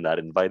once they're in that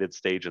invited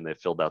stage and they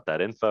filled out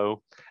that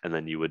info. And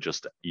then you would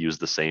just use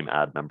the same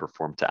add member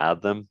form to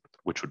add them,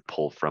 which would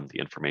pull from the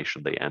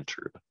information they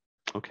entered.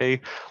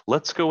 Okay,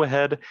 let's go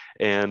ahead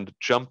and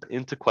jump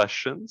into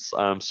questions.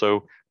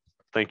 So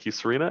thank you,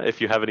 Serena.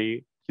 If you have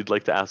any you'd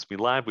like to ask me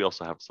live, we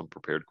also have some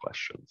prepared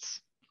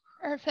questions.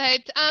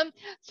 Perfect.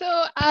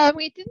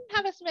 We didn't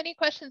have as many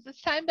questions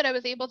this time, but I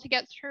was able to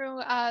get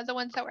through the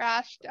ones that were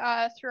asked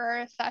through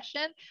our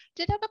session.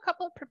 Did have a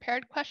couple of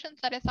prepared questions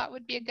that I thought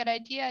would be a good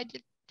idea. I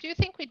do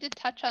think we did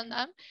touch on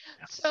them.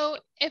 Yes. So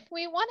if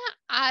we want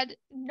to add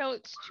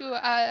notes to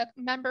a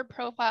member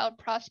profile,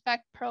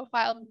 prospect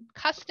profile,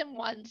 custom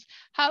ones,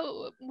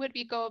 how would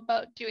we go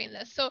about doing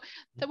this? So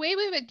the way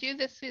we would do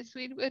this is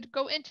we would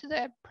go into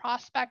the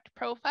prospect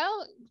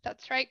profile.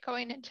 That's right,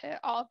 going into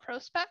all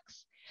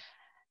prospects.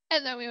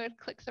 And then we would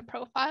click the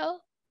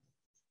profile.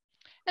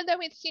 And then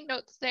we'd see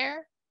notes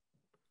there.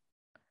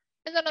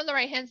 And then on the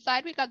right-hand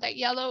side, we got that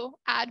yellow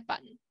add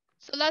button.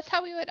 So that's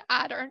how we would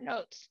add our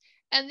notes.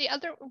 And the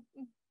other,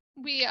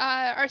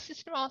 our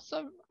system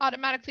also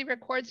automatically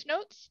records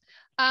notes,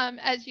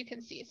 as you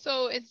can see.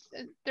 So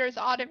there's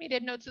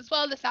automated notes as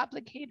well. This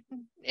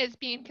application is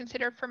being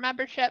considered for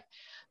membership.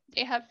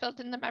 They have filled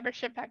in the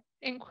membership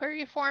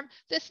inquiry form.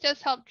 This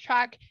does help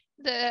track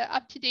the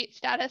up-to-date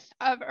status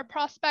of a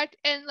prospect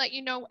and let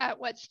you know at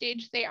what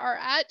stage they are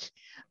at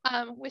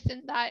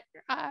within that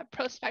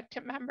prospect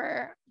to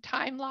member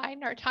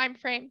timeline or time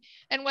frame,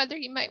 and whether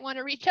you might want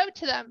to reach out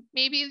to them.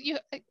 Maybe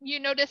you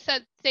notice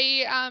that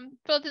they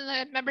filled in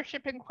the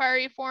membership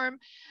inquiry form,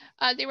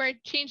 they were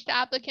changed to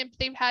applicant, but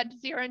they've had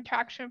zero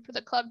interaction for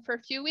the club for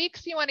a few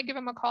weeks. You want to give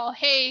them a call.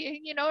 Hey,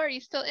 are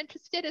you still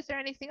interested? Is there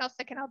anything else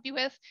I can help you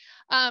with?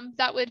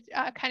 That would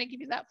kind of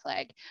give you that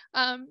flag.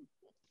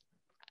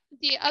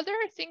 The other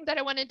thing that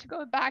I wanted to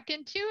go back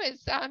into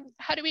is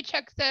how do we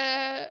check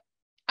the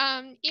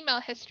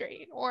email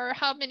history, or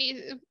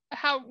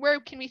where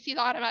can we see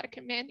the automatic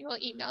and manual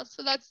emails?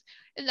 So that's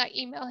in that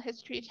email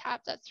history tab.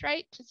 That's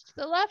right, just to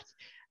the left.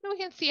 And we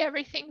can see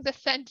everything, the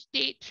sent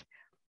date.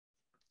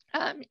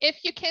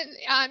 If you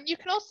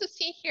can also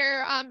see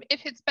here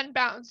if it's been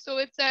bounced. So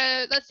if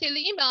let's say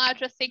the email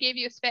address they gave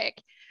you is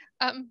fake,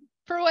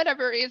 for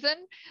whatever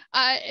reason,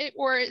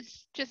 or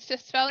it's just a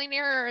spelling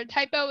error or a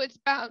typo, it's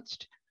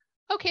bounced.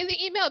 Okay,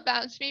 the email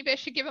bounced. Maybe I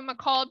should give them a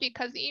call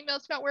because the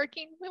email's not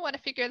working. We want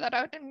to figure that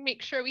out and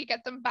make sure we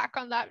get them back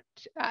on that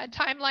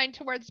timeline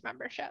towards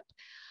membership.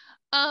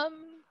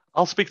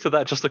 I'll speak to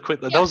that just a quick.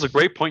 That was a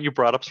great point you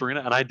brought up,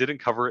 Serena, and I didn't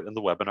cover it in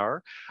the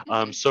webinar.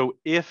 So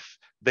if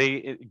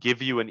they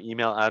give you an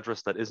email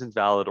address that isn't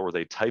valid or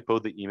they typo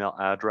the email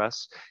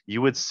address,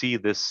 you would see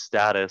this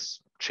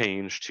status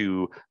change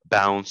to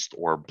bounced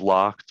or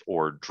blocked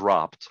or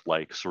dropped,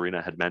 like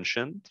Serena had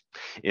mentioned.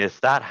 If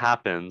that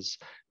happens,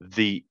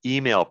 the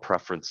email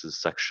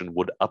preferences section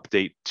would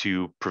update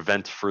to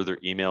prevent further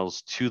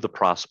emails to the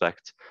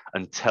prospect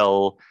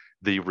until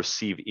the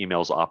receive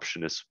emails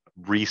option is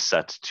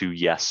reset to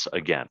yes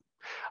again.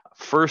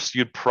 First,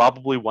 you'd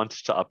probably want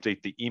to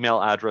update the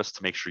email address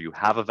to make sure you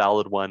have a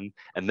valid one,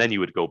 and then you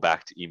would go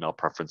back to email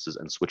preferences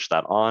and switch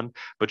that on.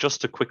 But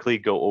just to quickly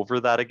go over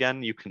that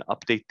again, you can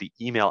update the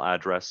email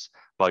address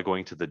by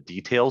going to the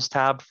details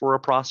tab for a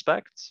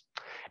prospect.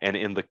 And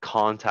in the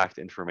contact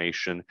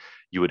information,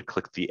 you would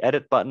click the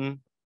edit button,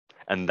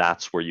 and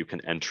that's where you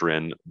can enter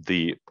in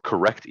the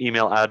correct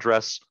email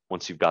address.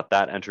 Once you've got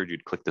that entered,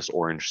 you'd click this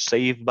orange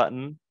save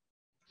button,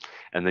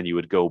 and then you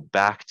would go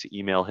back to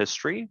email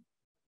history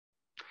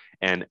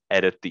and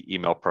edit the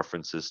email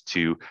preferences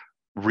to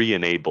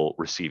re-enable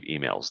receive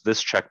emails.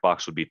 This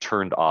checkbox would be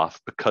turned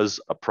off because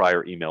a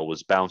prior email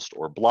was bounced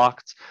or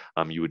blocked.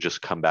 You would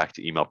just come back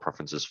to email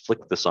preferences,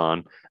 flick this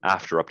on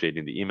after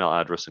updating the email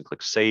address and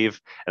click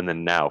save. And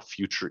then now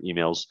future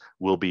emails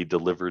will be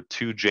delivered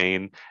to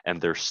Jane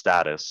and their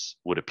status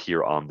would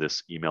appear on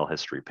this email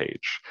history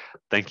page.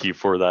 Thank you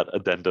for that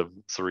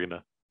addendum,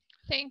 Serena.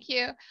 Thank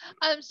you.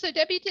 So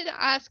Debbie did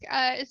ask,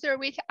 is there a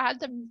way to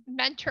add the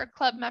mentor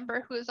club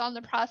member who is on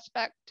the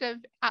prospective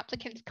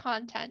applicant's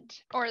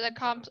content or the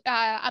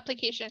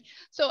application?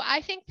 So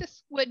I think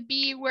this would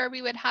be where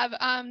we would have,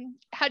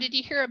 how did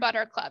you hear about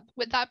our club?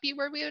 Would that be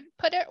where we would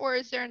put it, or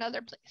is there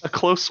another place? A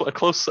close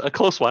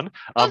one.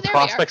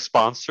 Prospect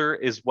sponsor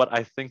is what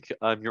I think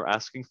you're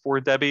asking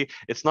for, Debbie.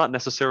 It's not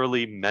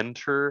necessarily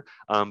mentor,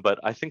 but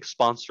I think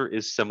sponsor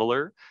is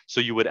similar. So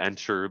you would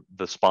enter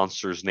the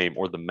sponsor's name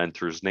or the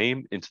mentor's name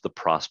into the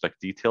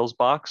prospect details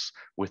box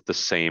with the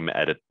same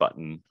edit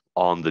button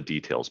on the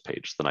details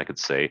page. Then I could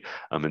say,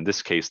 in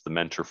this case, the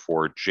mentor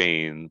for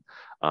Jane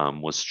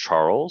was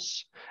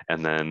Charles,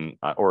 and then,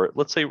 or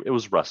let's say it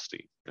was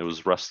Rusty. It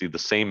was Rusty, the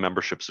same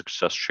membership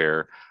success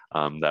chair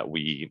that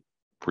we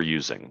were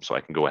using. So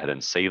I can go ahead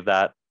and save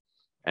that.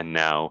 And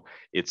now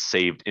it's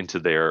saved into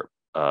their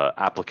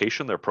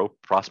application, their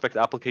prospect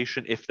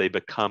application. If they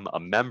become a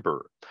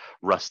member,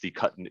 Rusty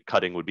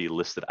Cutting would be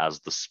listed as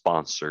the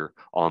sponsor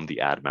on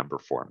the add member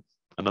form.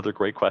 Another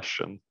great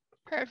question.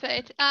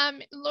 Perfect.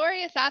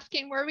 Lori is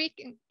asking where we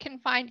can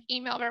find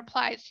email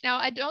replies. Now,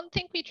 I don't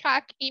think we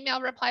track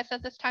email replies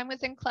at this time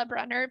within Club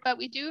Runner, but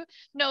we do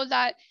know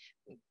that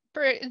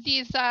for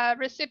these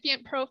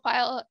recipient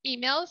profile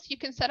emails, you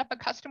can set up a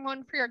custom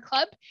one for your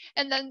club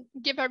and then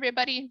give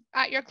everybody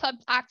at your club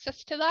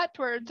access to that,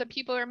 or the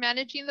people who are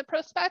managing the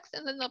prospects,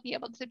 and then they'll be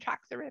able to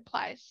track the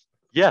replies.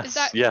 Yes,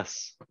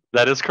 yes,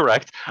 that is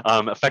correct.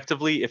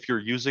 Effectively, if you're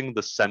using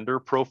the sender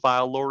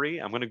profile, Lori,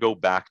 I'm going to go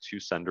back to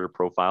sender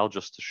profile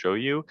just to show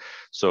you.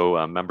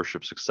 So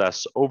membership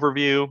success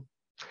overview.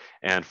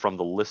 And from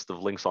the list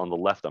of links on the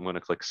left, I'm going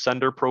to click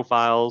sender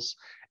profiles.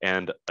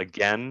 And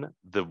again,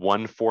 the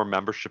one for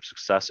membership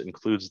success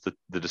includes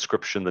the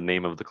description, the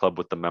name of the club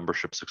with the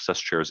membership success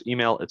chair's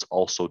email. It's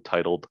also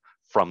titled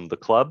from the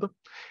club.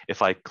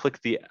 If I click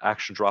the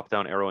action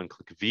drop-down arrow and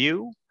click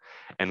view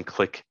and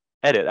click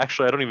edit,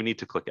 actually, I don't even need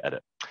to click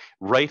edit.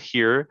 Right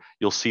here,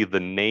 you'll see the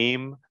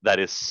name that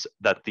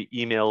the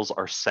emails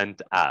are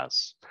sent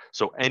as.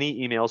 So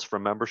any emails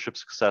from membership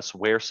success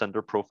where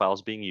sender profile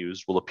is being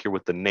used will appear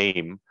with the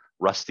name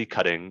Rusty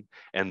Cutting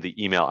and the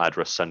email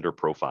address sender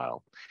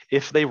profile.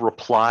 If they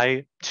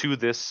reply to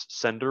this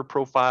sender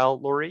profile,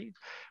 Lori,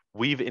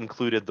 we've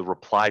included the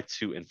reply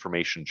to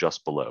information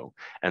just below.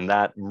 And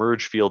that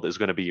merge field is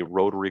going to be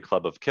Rotary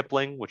Club of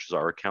Kipling, which is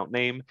our account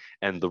name.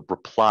 And the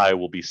reply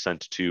will be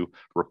sent to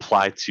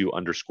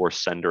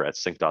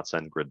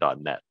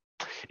reply_to_sender@sync.sendgrid.net.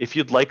 If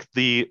you'd like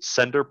the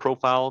sender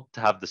profile to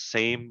have the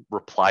same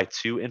reply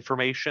to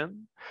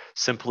information,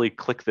 simply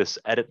click this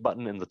edit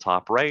button in the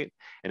top right.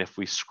 And if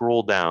we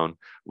scroll down,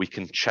 we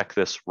can check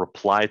this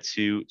reply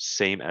to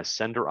same as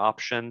sender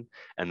option,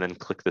 and then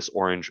click this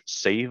orange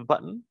save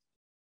button.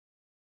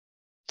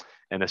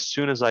 And as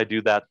soon as I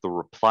do that, the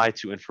reply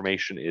to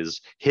information is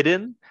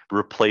hidden,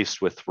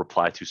 replaced with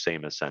reply to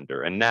same as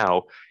sender. And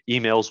now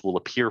emails will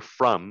appear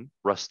from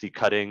Rusty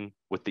Cutting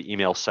with the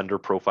email sender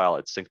profile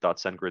at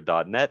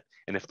sync.sendgrid.net.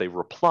 And if they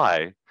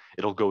reply,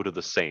 it'll go to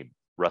the same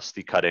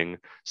Rusty Cutting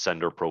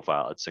sender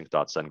profile at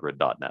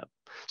sync.sendgrid.net.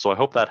 So I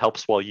hope that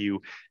helps while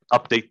you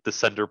update the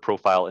sender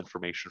profile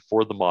information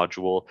for the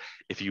module.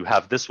 If you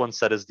have this one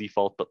set as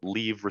default, but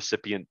leave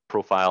recipient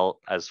profile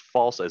as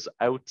false as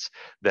out,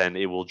 then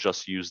it will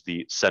just use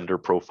the sender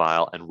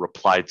profile and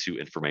reply to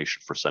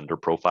information for sender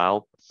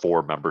profile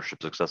for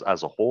membership success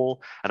as a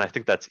whole. And I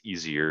think that's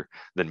easier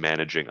than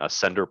managing a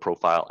sender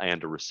profile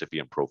and a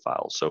recipient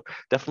profile. So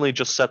definitely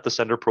just set the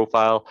sender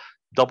profile,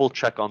 double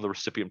check on the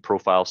recipient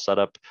profile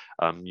setup.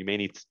 You may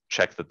need to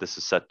check that this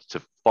is set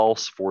to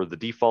false for the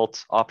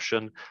default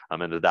option.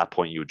 And at that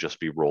point, you would just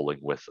be rolling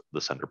with the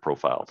sender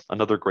profile.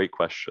 Another great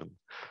question.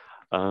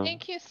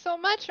 Thank you so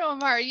much,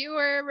 Omar. You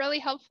were really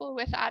helpful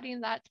with adding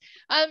that.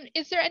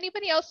 Is there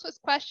anybody else with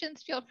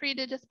questions? Feel free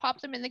to just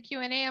pop them in the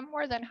Q&A. I'm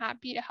more than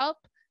happy to help.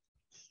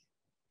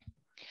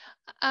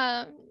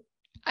 I'm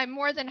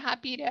more than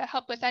happy to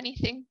help with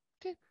anything.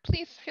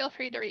 Please feel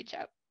free to reach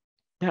out.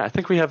 Yeah, I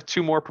think we have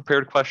 2 more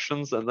prepared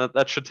questions, and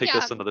that should take Yeah.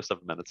 us another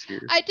 7 minutes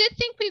here. I did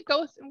think we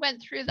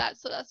went through that,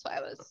 so that's why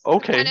I was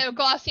Okay. kind of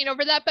glossing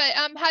over that. But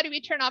how do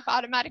we turn off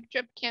automatic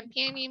drip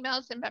campaign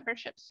emails and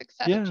membership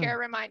success Yeah. chair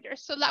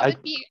reminders? So that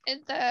would be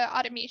in the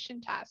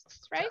automation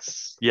tasks, right?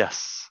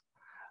 Yes.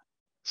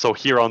 So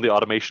here on the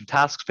automation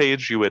tasks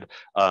page, you would,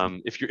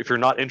 if you're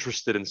not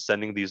interested in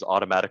sending these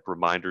automatic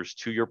reminders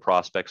to your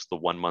prospects the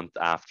 1 month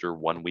after,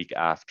 1 week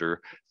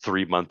after,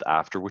 3 month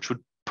after, which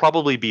would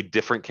probably be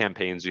different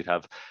campaigns. You'd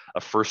have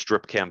a first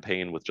drip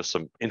campaign with just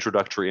some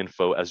introductory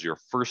info as your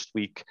first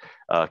week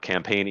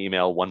campaign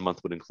email. 1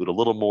 month would include a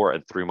little more,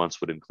 and 3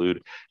 months would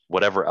include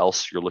whatever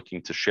else you're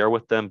looking to share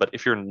with them. But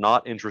if you're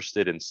not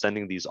interested in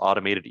sending these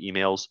automated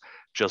emails,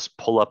 just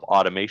pull up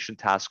automation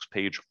tasks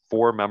page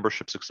for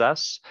membership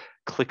success,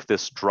 click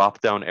this drop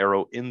down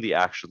arrow in the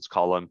actions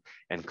column,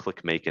 and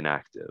click make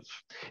inactive.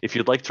 If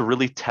you'd like to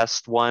really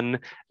test one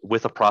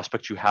with a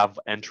prospect you have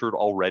entered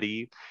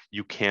already,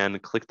 you can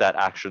click that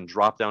action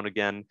drop down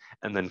again,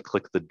 and then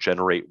click the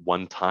generate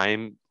one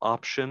time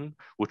option,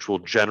 which will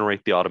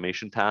generate the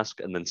automation task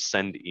and then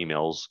send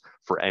emails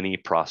for any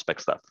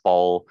prospects that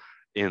fall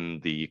in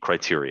the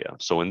criteria.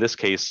 So in this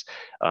case,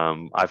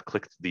 I've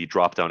clicked the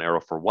drop down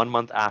arrow for 1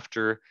 month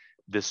after.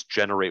 This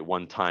generate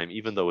one time,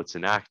 even though it's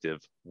inactive,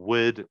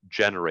 would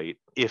generate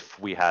if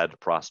we had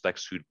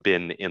prospects who'd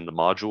been in the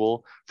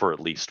module for at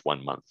least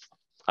 1 month.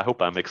 I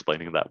hope I'm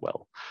explaining that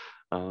well.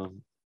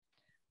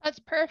 That's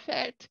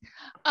perfect.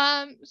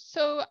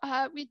 So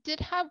we did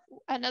have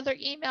another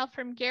email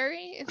from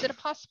Gary. Is it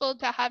possible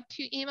to have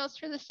 2 emails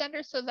for the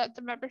sender so that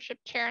the membership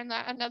chair and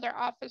another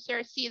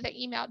officer see the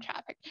email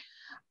traffic?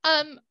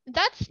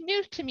 That's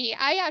new to me.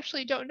 I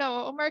actually don't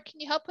know. Omar, can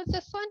you help with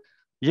this one?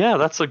 Yeah,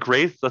 that's a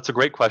great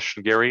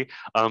question, Gary.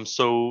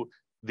 So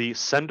the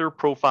sender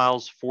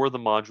profiles for the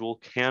module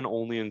can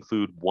only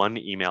include 1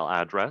 email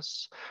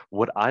address.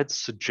 What I'd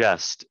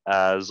suggest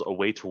as a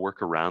way to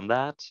work around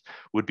that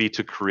would be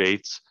to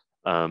create,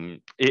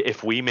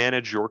 if we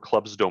manage your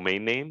club's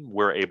domain name,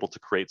 we're able to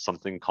create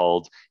something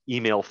called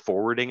email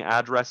forwarding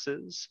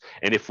addresses.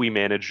 And if we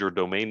manage your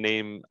domain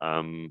name,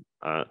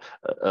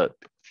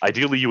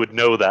 ideally you would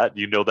know that,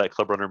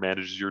 Club Runner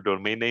manages your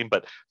domain name,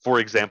 but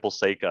for example's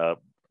sake,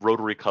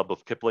 Rotary Club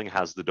of Kipling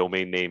has the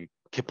domain name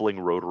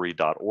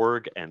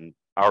kiplingrotary.org, and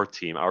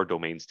our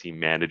domains team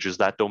manages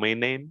that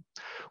domain name.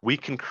 We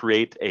can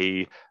create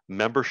a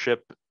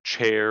membership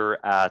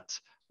chair at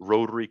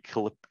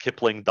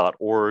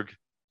rotarykipling.org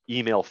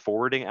email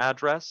forwarding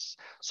address.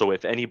 So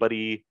if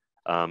anybody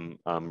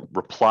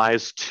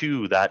replies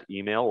to that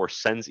email or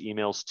sends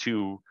emails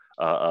to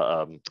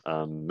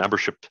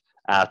membership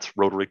at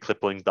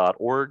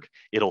rotarykipling.org,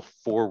 it'll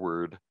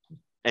forward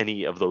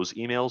any of those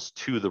emails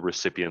to the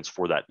recipients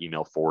for that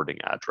email forwarding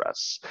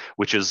address,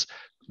 which is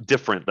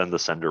different than the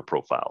sender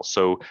profile.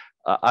 So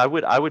I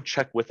would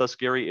check with us,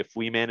 Gary, if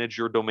we manage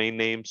your domain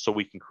name so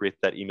we can create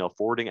that email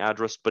forwarding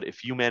address. But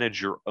if you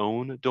manage your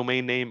own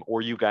domain name,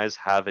 or you guys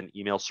have an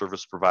email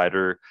service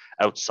provider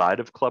outside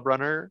of Club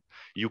Runner,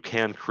 you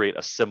can create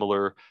a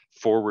similar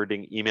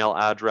forwarding email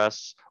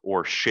address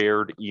or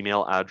shared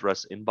email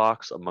address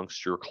inbox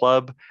amongst your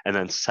club, and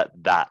then set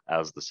that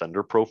as the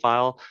sender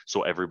profile.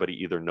 So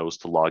everybody either knows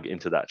to log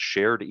into that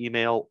shared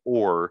email,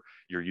 or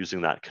you're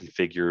using that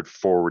configured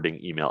forwarding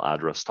email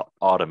address to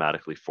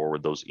automatically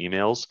forward those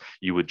emails.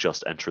 You would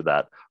just enter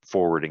that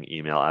forwarding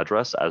email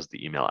address as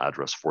the email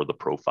address for the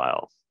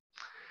profile.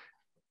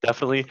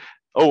 Definitely.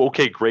 Oh,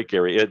 okay, great,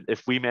 Gary.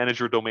 If we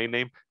manage your domain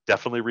name,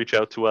 definitely reach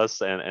out to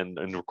us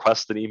and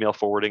request an email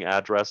forwarding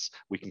address.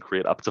 We can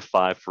create up to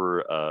 5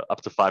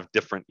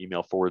 different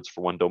email forwards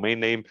for one domain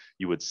name.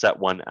 You would set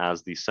one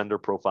as the sender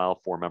profile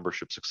for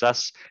membership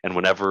success, and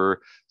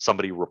whenever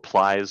somebody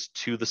replies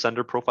to the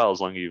sender profile, as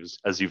long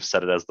as you've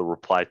set it as the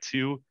reply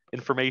to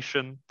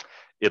information,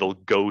 it'll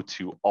go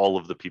to all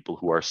of the people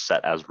who are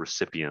set as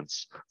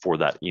recipients for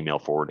that email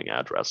forwarding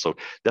address. So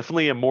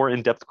definitely a more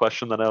in-depth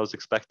question than I was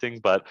expecting,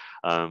 but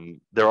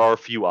there are a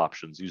few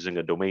options using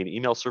a domain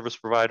email service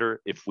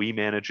provider. If we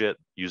manage it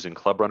using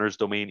Club Runner's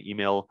domain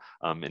email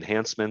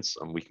enhancements,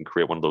 we can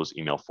create one of those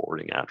email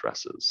forwarding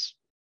addresses.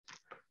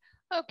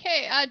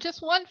 Okay,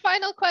 just one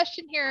final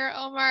question here,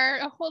 Omar.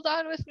 Hold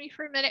on with me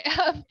for a minute.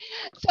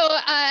 So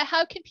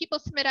how can people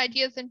submit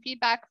ideas and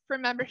feedback for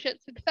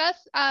membership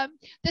success?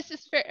 This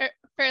is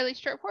fairly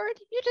straightforward.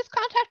 You just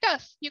contact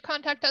us. You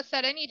contact us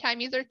at any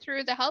time, either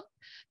through the help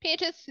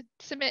pages,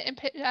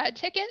 submit a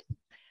ticket.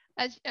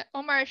 As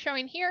Omar is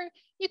showing here,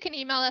 you can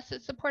email us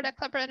at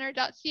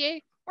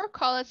support@clubrunner.ca or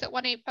call us at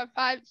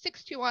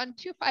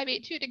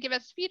 1-855-621-2582 to give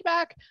us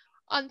feedback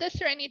on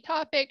this or any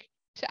topic,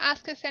 to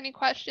ask us any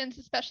questions,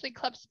 especially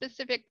club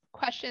specific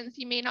questions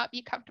you may not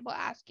be comfortable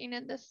asking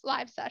in this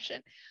live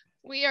session.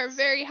 We are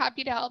very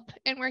happy to help,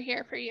 and we're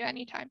here for you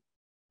anytime.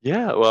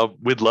 Yeah, well,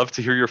 we'd love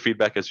to hear your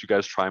feedback as you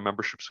guys try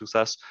membership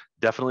success.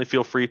 Definitely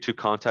feel free to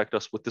contact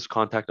us with this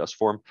contact us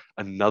form.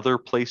 Another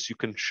place you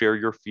can share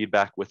your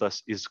feedback with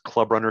us is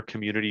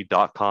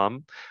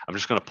clubrunnercommunity.com. I'm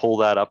just going to pull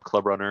that up,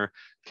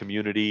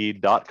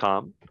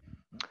 clubrunnercommunity.com.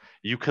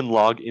 You can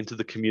log into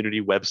the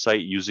community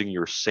website using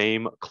your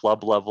same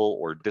club level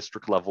or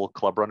district level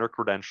Club Runner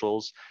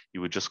credentials.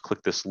 You would just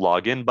click this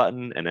login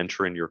button and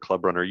enter in your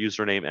Club Runner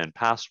username and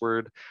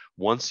password.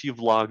 Once you've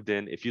logged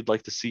in, if you'd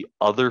like to see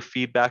other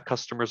feedback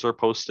customers are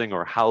posting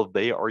or how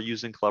they are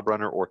using Club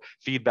Runner or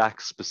feedback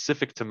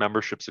specific to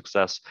membership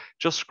success,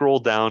 just scroll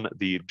down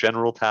the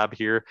general tab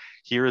here.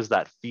 Here is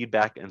that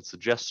feedback and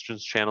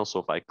suggestions channel. So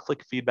if I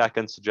click feedback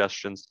and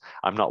suggestions,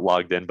 I'm not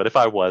logged in, but if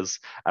I was,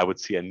 I would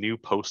see a new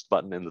post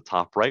button in the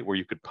top right where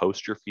you could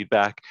post your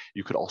feedback.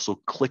 You could also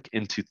click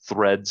into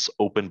threads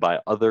opened by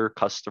other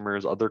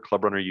customers, other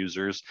Club Runner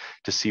users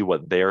to see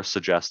what they're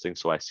suggesting.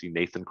 So I see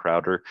Nathan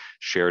Crowder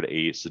shared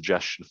a suggestion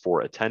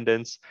for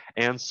attendance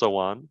and so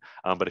on.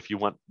 But if you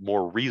want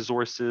more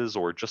resources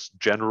or just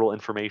general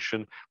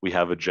information, we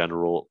have a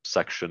general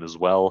section as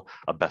well,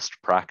 a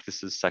best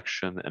practices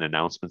section, an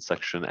announcement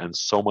section, and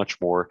so much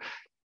more.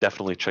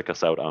 Definitely check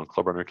us out on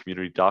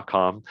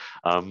clubrunnercommunity.com.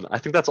 I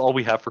think that's all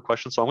we have for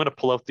questions. So I'm going to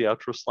pull out the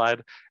outro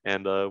slide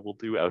and we'll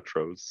do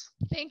outros.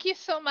 Thank you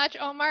so much,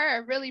 Omar. I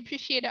really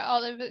appreciated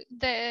all of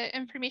the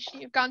information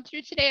you've gone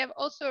through today. I've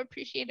also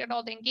appreciated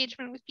all the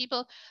engagement with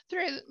people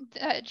through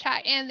the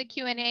chat and the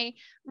Q&A.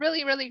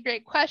 Really, really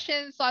great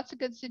questions, lots of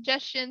good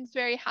suggestions.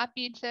 Very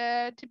happy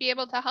to be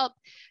able to help.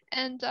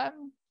 And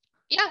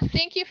yeah,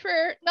 thank you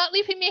for not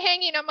leaving me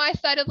hanging on my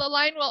side of the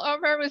line while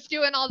Omar was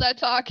doing all that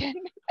talking.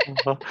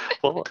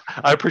 Well,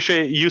 I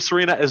appreciate you,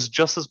 Serena, as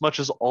just as much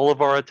as all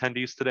of our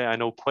attendees today. I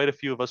know quite a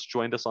few of us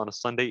joined us on a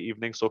Sunday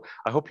evening, so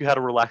I hope you had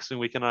a relaxing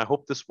weekend. And I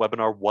hope this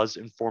webinar was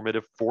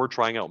informative for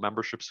trying out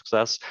membership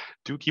success.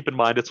 Do keep in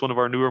mind it's one of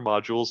our newer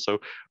modules, so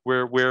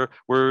we're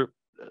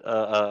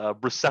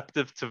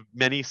receptive to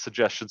many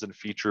suggestions and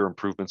feature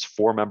improvements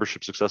for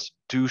membership success.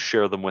 Do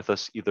share them with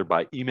us either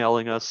by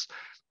emailing us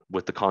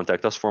with the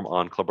contact us form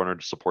on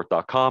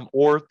clubrunnersupport.com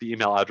or the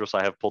email address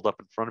I have pulled up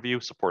in front of you,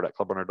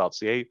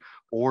 support@clubrunner.ca,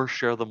 or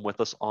share them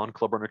with us on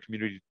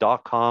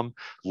clubrunnercommunity.com.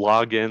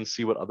 Log in,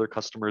 see what other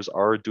customers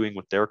are doing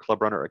with their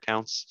Club Runner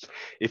accounts.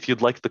 If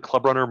you'd like the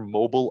Club Runner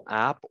mobile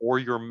app or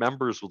your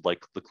members would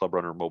like the Club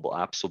Runner mobile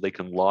app so they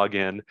can log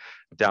in,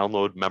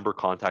 download member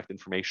contact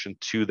information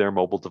to their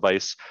mobile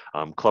device,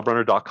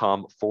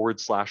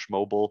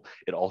 clubrunner.com/mobile.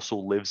 It also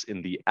lives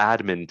in the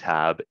admin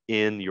tab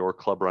in your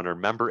Club Runner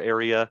member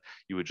area.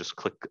 You would just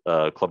click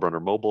Club Runner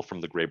Mobile from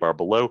the gray bar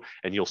below,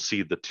 and you'll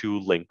see the two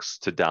links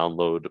to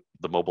download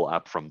the mobile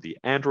app from the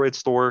Android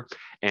store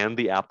and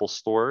the Apple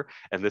store.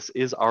 And this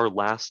is our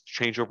last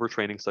changeover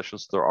training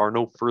sessions. There are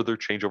no further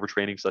changeover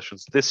training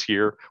sessions this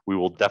year. We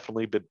will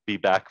definitely be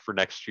back for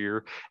next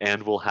year,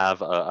 and we'll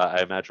have,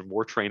 I imagine,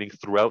 more training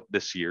throughout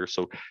this year.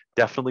 So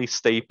definitely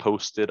stay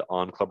posted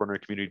on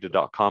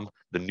clubrunnercommunity.com,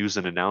 the news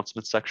and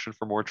announcements section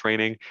for more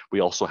training. We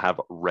also have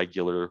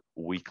regular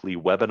weekly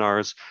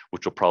webinars,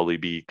 which will probably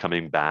be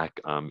coming back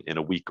in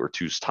a week or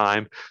two's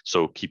time.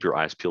 So keep your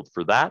eyes peeled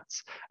for that.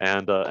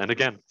 And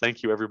again,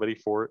 thank you everybody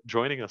for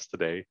joining us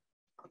today.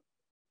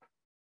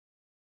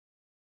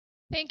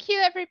 Thank you,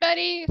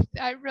 everybody.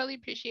 I really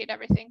appreciate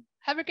everything.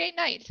 Have a great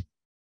night.